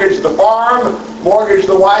mortgage the farm, mortgage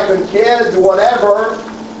the wife and kids, whatever.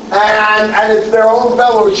 And it's their own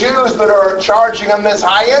fellow Jews that are charging them this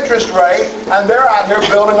high interest rate, and they're out here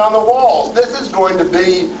building on the walls. This is going to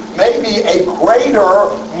be maybe a greater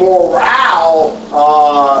morale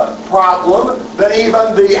problem than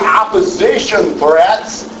even the opposition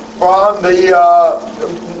threats from the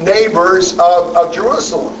neighbors of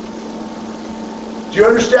Jerusalem. Do you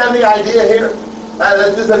understand the idea here?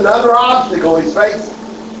 This is another obstacle he's facing.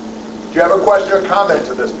 Do you have a question or comment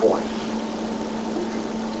to this point?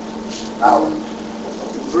 Alan.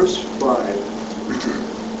 Verse 5,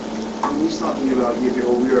 when he's talking about, we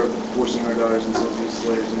are forcing our daughters and sons to be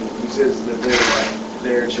slaves, and he says that they're like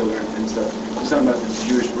their children and stuff. He's talking about the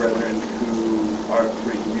Jewish brethren who are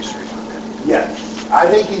pretty usury on it. Yes. I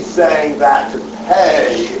think he's saying that to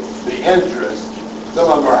pay the interest, some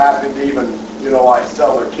of them are having to even, like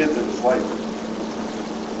sell their kids into slavery.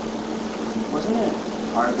 Wasn't it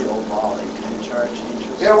part of the old law they couldn't charge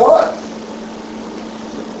interest? Yeah, it was.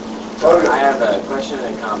 I have a question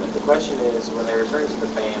and a comment. The question is, when they refer to the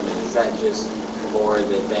famine, is that just more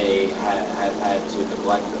that they have had to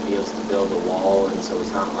neglect the fields to build a wall, and so it's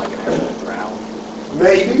not like an actual drought?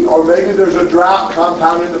 Maybe, or maybe there's a drought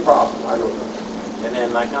compounding the problem. I don't know. And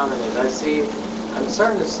then my comment is, I'm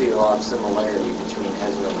starting to see a lot of similarity between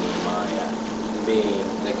Ezra and Nehemiah, being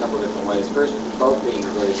in a couple of different ways. First, both being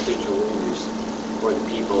very spiritual leaders for the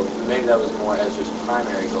people. Maybe that was more Ezra's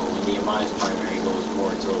primary goal, and Nehemiah's primary goal was more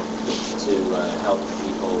to help the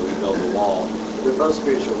people rebuild the wall. They're both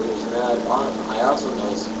spiritual leaders. And then I also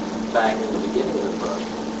noticed back in the beginning of the book,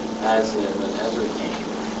 as when Ezra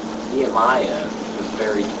came, Nehemiah was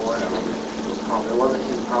very torn over this problem. It wasn't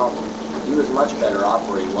his problem. He was much better off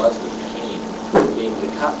where he was with the king, being the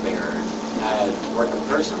cupbearer, working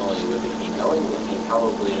personally with the king, knowing the king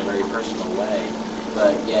probably in a very personal way,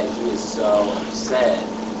 but yet he is so upset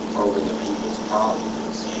over the people's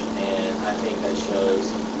problems. And I think that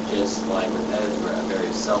shows, just like with Ezra, a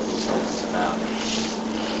very selflessness about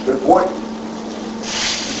it. Good point.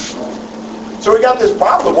 So we got this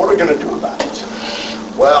problem. What are we going to do about it?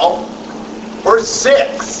 Well, verse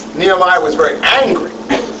 6, Nehemiah was very angry.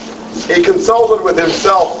 He consulted with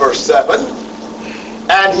himself, verse 7,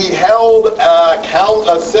 and he held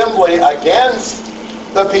a assembly against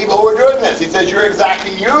the people who were doing this. He says, you're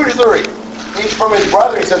exacting usury. Each from his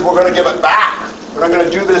brother, he says, we're going to give it back. We're not going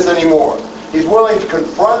to do this anymore. He's willing to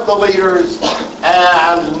confront the leaders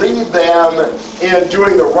and lead them in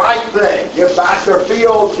doing the right thing. Give back their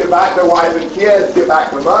fields, give back their wives and kids, give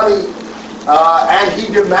back their money. And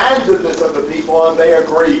he demanded this of the people, and they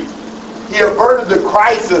agreed. He averted the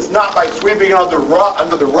crisis not by sweeping it under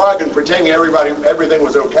the rug and pretending everything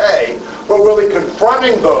was okay, but really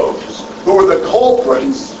confronting those who were the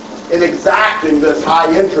culprits in exacting this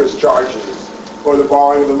high interest charges for the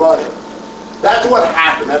borrowing of the money. That's what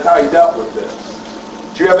happened. That's how he dealt with this.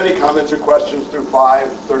 Do you have any comments or questions through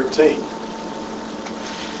 5:13?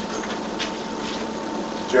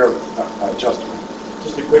 Jeremy, Justin.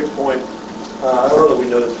 Just a quick point. I don't know that we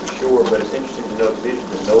know this for sure, but it's interesting to note these are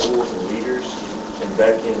the nobles and leaders. And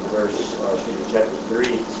back in chapter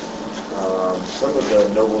 3, some of the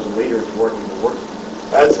nobles and leaders weren't even working.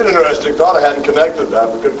 That's an interesting thought. I hadn't connected that,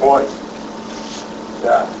 but good point.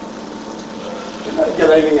 Yeah. Did I get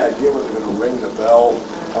any idea when they're going to ring the bell?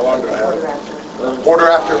 How long do I have? Quarter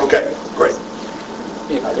after. Okay, great.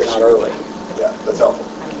 Not early. Yeah, that's helpful.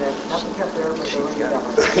 Nothing kept there, but they were together.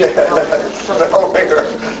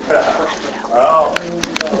 Oh,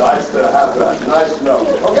 nice to have that. Nice to know.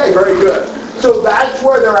 Okay, very good. So that's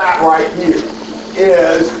where they're at right here,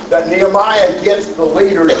 is that Nehemiah gets the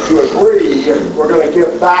leaders to agree, we're going to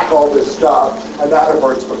give back all this stuff, and that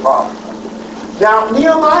averts the problem. Now,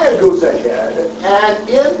 Nehemiah goes ahead and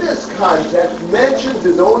in this context mentions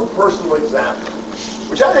his own personal example,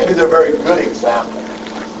 which I think is a very good example.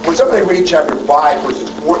 Would somebody read chapter 5, verses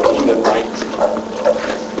 14 and 19?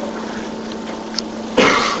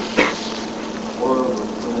 Moreover,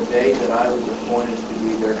 from the day that I was appointed to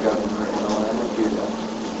be their governor in the land of Judah,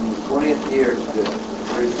 from the 20th year to the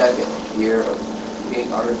 32nd year of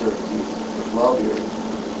King Artaxerxes, for 12 years,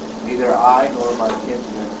 neither I nor my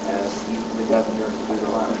kinsmen has eaten the governors through the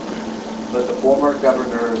land. But the former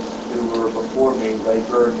governors who were before me laid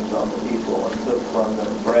burdens on the people and took from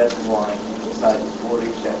them bread and wine, besides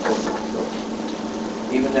 40 shekels of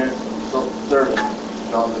silver. Even their servants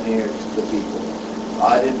domineered the people.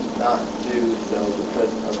 I did not do so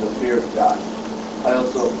because of the fear of God. I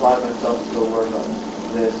also applied myself to the work on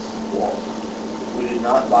this wall. We did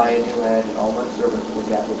not buy any land, and all my servants were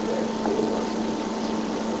gathered there for the work.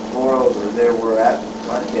 Moreover, there were at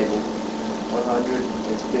my table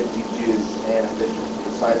 150 Jews and officials,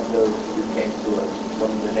 besides those who came to us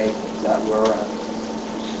from the nations that were around us.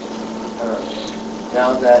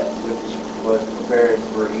 Now that which was prepared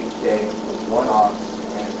for each day was 1 ox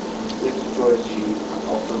and 6 choice sheep,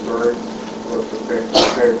 also birds were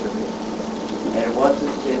prepared for me. And once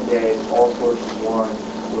in 10 days all sorts of wine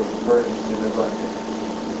were furnished in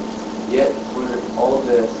abundance. Yet for all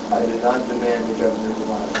this I did not demand the governor's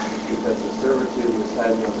allowance, because the servitude was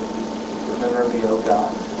heavy on me. Remember me, O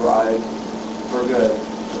God, for good,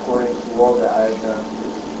 according to all that I have done.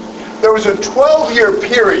 There was a 12-year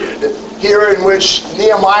period here in which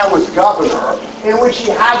Nehemiah was governor, in which he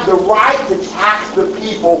had the right to tax the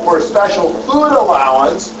people for a special food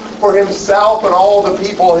allowance for himself and all the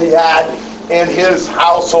people he had in his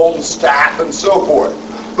household and staff and so forth.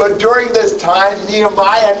 But during this time,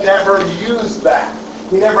 Nehemiah never used that.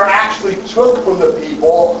 He never actually took from the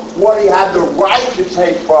people what he had the right to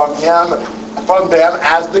take from them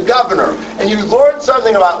as the governor. And you learn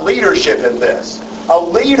something about leadership in this. A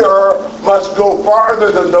leader must go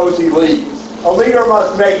farther than those he leads. A leader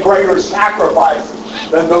must make greater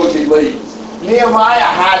sacrifices than those he leads. Nehemiah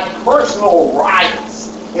had personal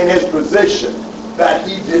rights in his position that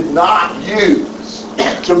he did not use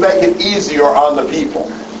to make it easier on the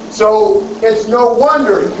people. So it's no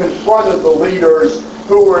wonder he confronted the leaders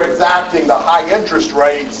who were exacting the high interest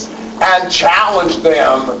rates and challenged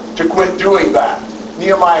them to quit doing that.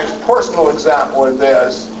 Nehemiah's personal example in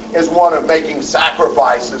this is one of making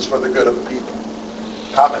sacrifices for the good of the people.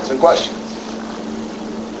 Comments and questions?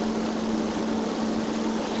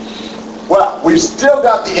 Well, we've still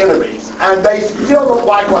got the enemies, and they still don't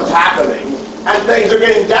like what's happening, and things are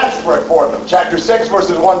getting desperate for them. Chapter 6,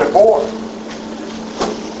 verses 1 to 4.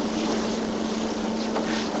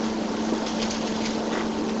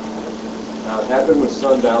 Now it happened with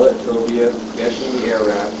Sanballat, Tobiah, Geshem the Arab,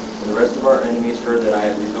 and the rest of our enemies heard that I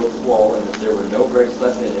had rebuilt the wall, and that there were no bricks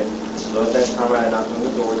left in it, so at that time I had knocked on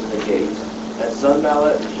the doors and the gates. That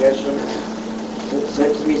Sanballat and Geshem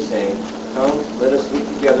sent to me, saying, Come, let us meet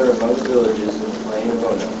together among the villages in the plain of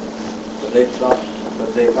Ono. But they thought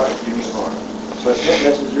to do me harm. So I sent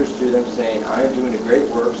messengers to them, saying, I am doing a great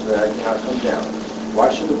work, so that I cannot come down.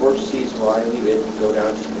 Why should the work cease while I leave it and go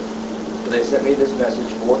down to you? So they sent me this message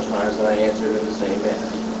 4 times, and I answered in the same manner.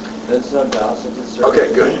 Then Sanballat sent his servant.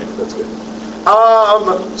 Okay, good. That's good.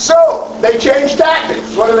 So they changed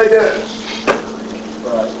tactics. What do they do?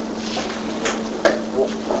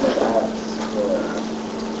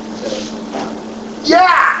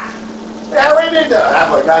 Yeah, we need to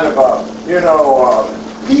have a kind of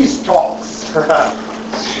peace talks.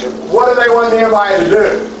 What do they want Nehemiah to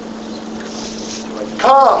do?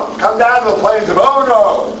 Come down to the plains of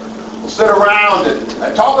Ono. We'll sit around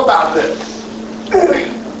and talk about this.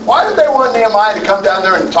 Why did they want Nehemiah to come down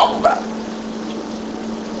there and talk about it?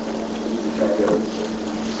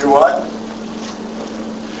 Do what?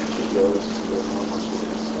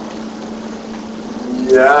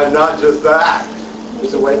 Yeah, not just that.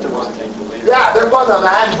 There's a way to want things to leave. Yeah, they're going to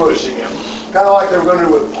ambushing him. Kind of like they were going to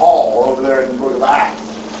do with Paul over there in the book of Acts.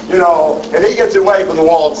 If he gets away from the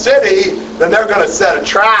walled city, then they're going to set a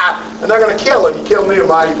trap, and they're going to kill him. You kill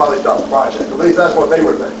Nehemiah, you probably stop the project. At least that's what they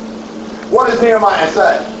were thinking. What does Nehemiah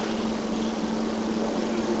say?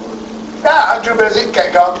 Yeah, I'm too busy,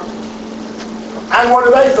 can't come. And what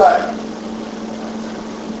do they say?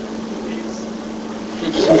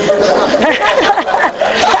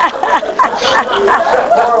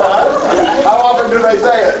 More or less. How often do they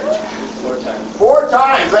say it? 4 times. 4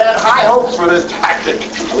 times. They had high hopes for this tactic.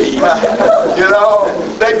 You know,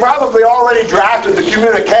 they probably already drafted the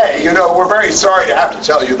communique. You know, we're very sorry to have to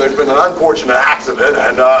tell you there's been an unfortunate accident,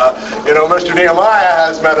 and, you know, Mr. Nehemiah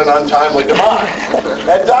has met an untimely demise.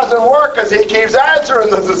 It doesn't work because he keeps answering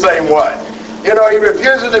them the same way. You know, he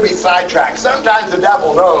refuses to be sidetracked. Sometimes the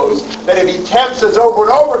devil knows that if he tempts us over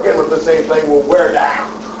and over again with the same thing, we'll wear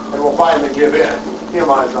down and we'll finally give in.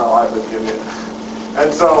 Nehemiah's not likely to give in.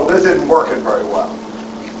 And so this isn't working very well.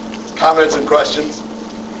 Comments and questions?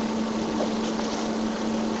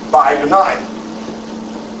 5 to 9.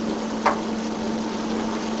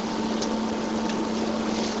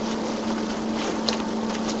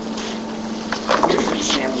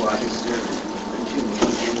 Samuel his servant unto me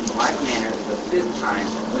in like manner the 5th time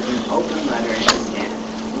with an open letter in his hand,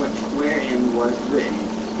 wherein was written,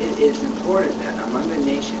 It is reported that among the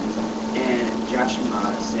nations, and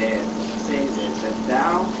Joshua says it, that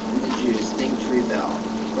thou and the Jews think to rebel,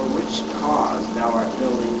 for which cause thou art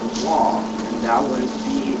building the wall, and thou wouldst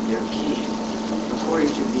be their king, according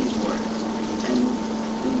to these words.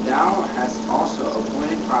 And thou hast also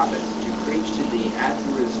appointed prophets to preach to thee at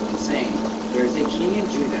Jerusalem, saying, There is a king in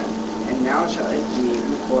Judah, and now shall it be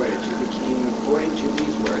reported to the king according to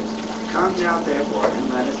these words. Come now therefore, and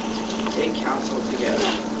let us take counsel together.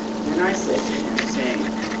 Then I said to him, saying,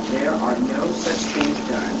 There are no such things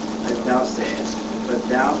done as thou sayest, but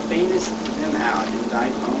thou feignest them out in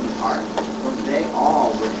thine own heart. For they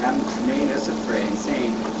all would have made us afraid,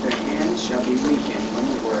 saying, Their hands shall be weakened from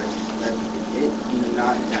the word, that it be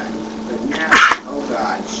not done. But now, O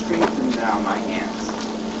God, strengthen thou my hands.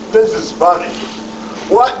 This is funny.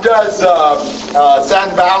 What does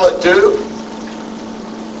Sanballat do?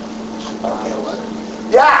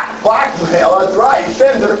 Yeah, blackmail, that's right. He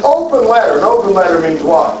sends an open letter. An open letter means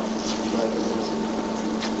what?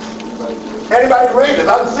 Anybody can read it,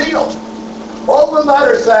 unsealed. Open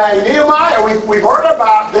letter saying, Nehemiah, we've heard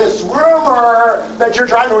about this rumor that you're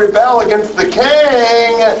trying to rebel against the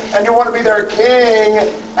king, and you want to be their king,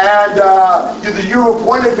 and you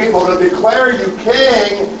appointed people to declare you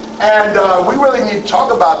king, and we really need to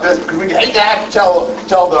talk about this because we hate to have to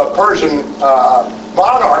tell the Persian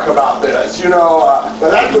monarch about this, you know.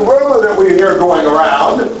 But that's the rumor that we hear going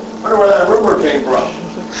around. I wonder where that rumor came from.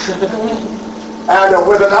 And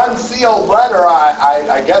with an unsealed letter,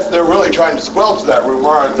 I guess they're really trying to squelch that rumor,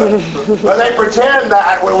 aren't they? But they pretend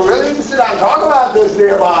that, well, we really need to sit down and talk about this,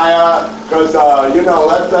 Nehemiah, because, you know,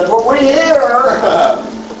 that's what we hear.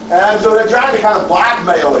 And so they're trying to kind of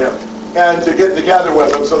blackmail him and to get together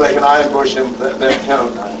with him so they can ambush him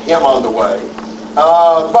on the way.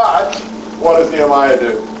 But what does Nehemiah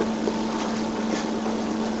do?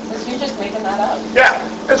 You're just making that up. Yeah,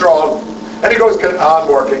 it's wrong. And he goes on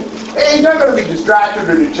working. Hey, he's not going to be distracted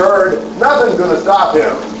or deterred. Nothing's going to stop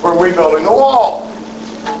him from rebuilding the wall.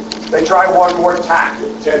 They try one more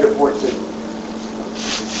tactic, 10 to 14.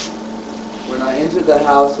 When I entered the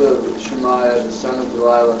house of Shemaiah, the son of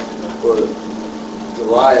Deliah,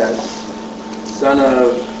 son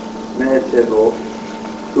of Mehetabel,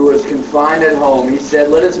 who was confined at home, he said,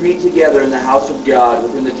 Let us meet together in the house of God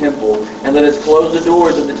within the temple, and let us close the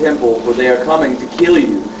doors of the temple, for they are coming to kill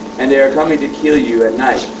you, and they are coming to kill you at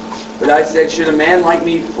night. But I said, Should a man like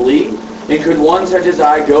me flee? And could one such as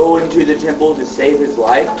I go into the temple to save his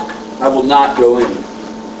life? I will not go in.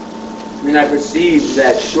 And I perceived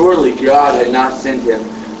that surely God had not sent him,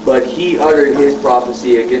 but he uttered his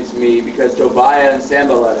prophecy against me, because Tobiah and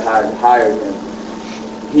Sanballat had hired him.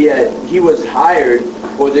 He was hired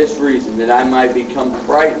for this reason, that I might become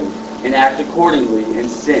frightened and act accordingly and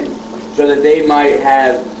sin, so that they might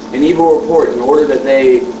have an evil report in order that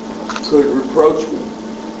they could reproach me.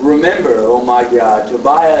 Remember, O my God,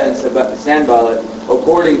 Tobiah and Sanballat,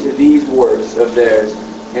 according to these works of theirs,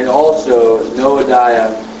 and also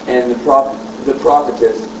Noadiah and the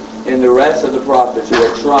prophetess, and the rest of the prophets who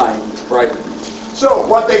are trying to frighten me. So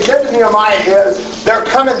what they said to Nehemiah is, they're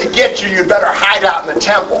coming to get you, you better hide out in the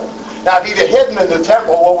temple. Now if he'd have hidden in the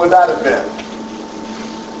temple, what would that have been?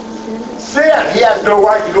 Sin. He has no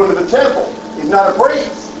right to go to the temple. He's not a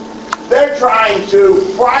priest. They're trying to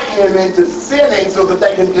frighten him into sinning so that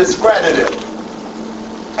they can discredit him.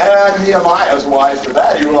 And Nehemiah's wise for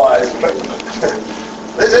that. He realized,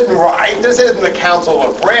 this isn't right. This isn't the counsel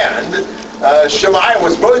of a friend. Shemaiah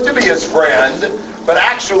was supposed to be his friend, but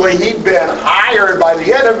actually he'd been hired by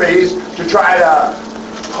the enemies to try to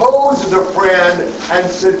pose as a friend and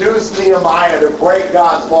seduce Nehemiah to break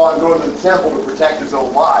God's law and go to the temple to protect his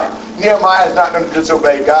own life. Nehemiah is not going to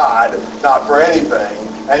disobey God, not for anything.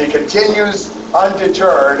 And he continues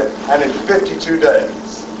undeterred, and in 52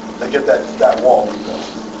 days, they get that wall rebuilt.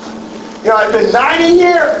 You know, it's been 90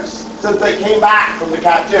 years since they came back from the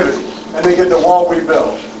captivity, and they get the wall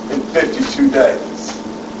rebuilt in 52 days.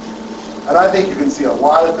 And I think you can see a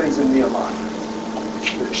lot of things in Nehemiah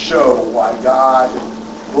that show why God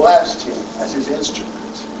blessed him as his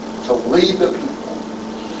instrument to lead the people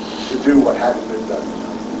to do what hadn't been done.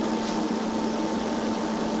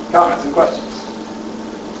 Comments and questions?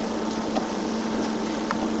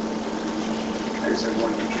 I just have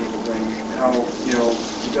one trivial thing. How, you know,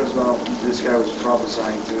 he talks about this guy was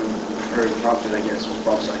prophesying to him, or the prophet, I guess, was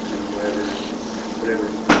prophesying to him, whatever.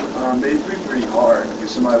 It'd be pretty hard if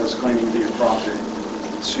somebody was claiming to be a prophet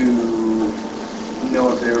to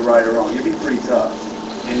know if they were right or wrong. It'd be pretty tough.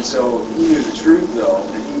 And so he knew the truth, though,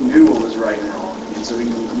 and he knew what was right and wrong. And so he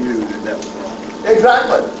knew that was wrong.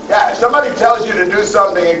 Exactly. Yeah, if somebody tells you to do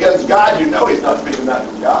something against God, you know he's not speaking that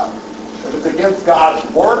from God. If it's against God's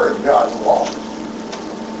word, God's law.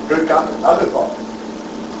 Good comment. Other thoughts?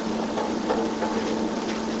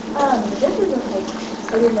 This isn't like,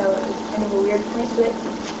 I didn't know it was kind of a weird point, but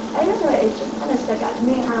I don't know, it just kind of stuck out to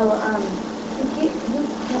me how he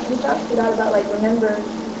talks to God about, like, remember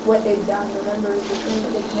what they've done, remember the sin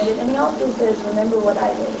that they committed, and he also says, remember what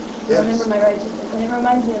I did, remember my righteousness, and it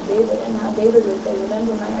reminds me of David, and how David would say,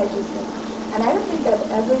 remember my righteousness, and I don't think I've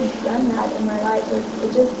ever done that in my life.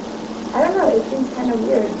 It just, I don't know, it seems kind of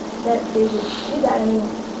weird that they would do that. I mean,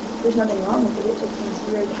 there's nothing wrong with it, it just seems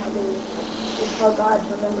weird how they would tell God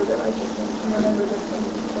to remember the righteousness, and remember the sin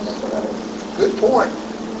of others. Good point.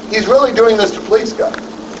 He's really doing this to please God.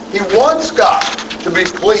 He wants God to be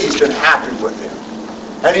pleased and happy with him.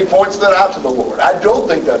 And he points that out to the Lord. I don't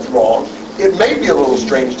think that's wrong. It may be a little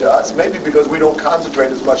strange to us, maybe because we don't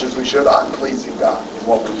concentrate as much as we should on pleasing God in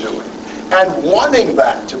what we're doing. And wanting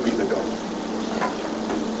that to be the goal.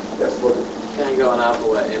 Yes, Lord. Kind of going off of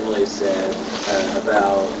what Emily said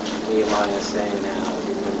about Nehemiah saying now,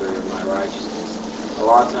 remember my righteousness. A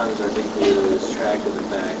lot of times I think we lose track of the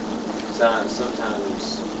fact.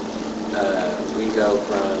 Sometimes we go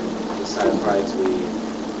from the side of pride to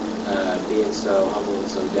being so humble and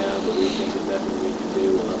so down that we think that nothing we can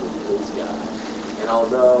do will ever please God. And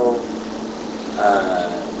although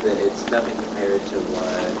that it's nothing compared to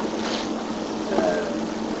what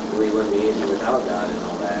we would be in without God and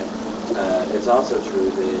all that, it's also true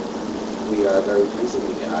that we are very pleasing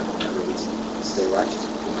to God whenever we stay righteous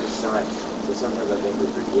before His sight. So sometimes I think we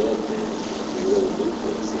forget that we really do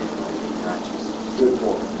please Him by being righteous. Good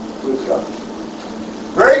point. Good stuff.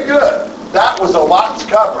 Very good. That was a lot to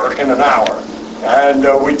cover in an hour. And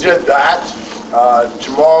we did that.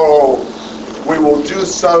 Tomorrow we will do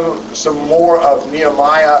some more of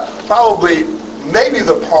Nehemiah. Probably, maybe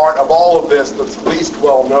the part of all of this that's least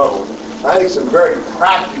well known. I think some very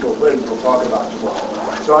practical things we'll talk about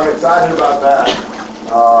tomorrow. So I'm excited about that.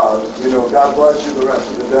 God bless you the rest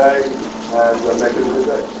of the day, and make it a good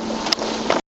day.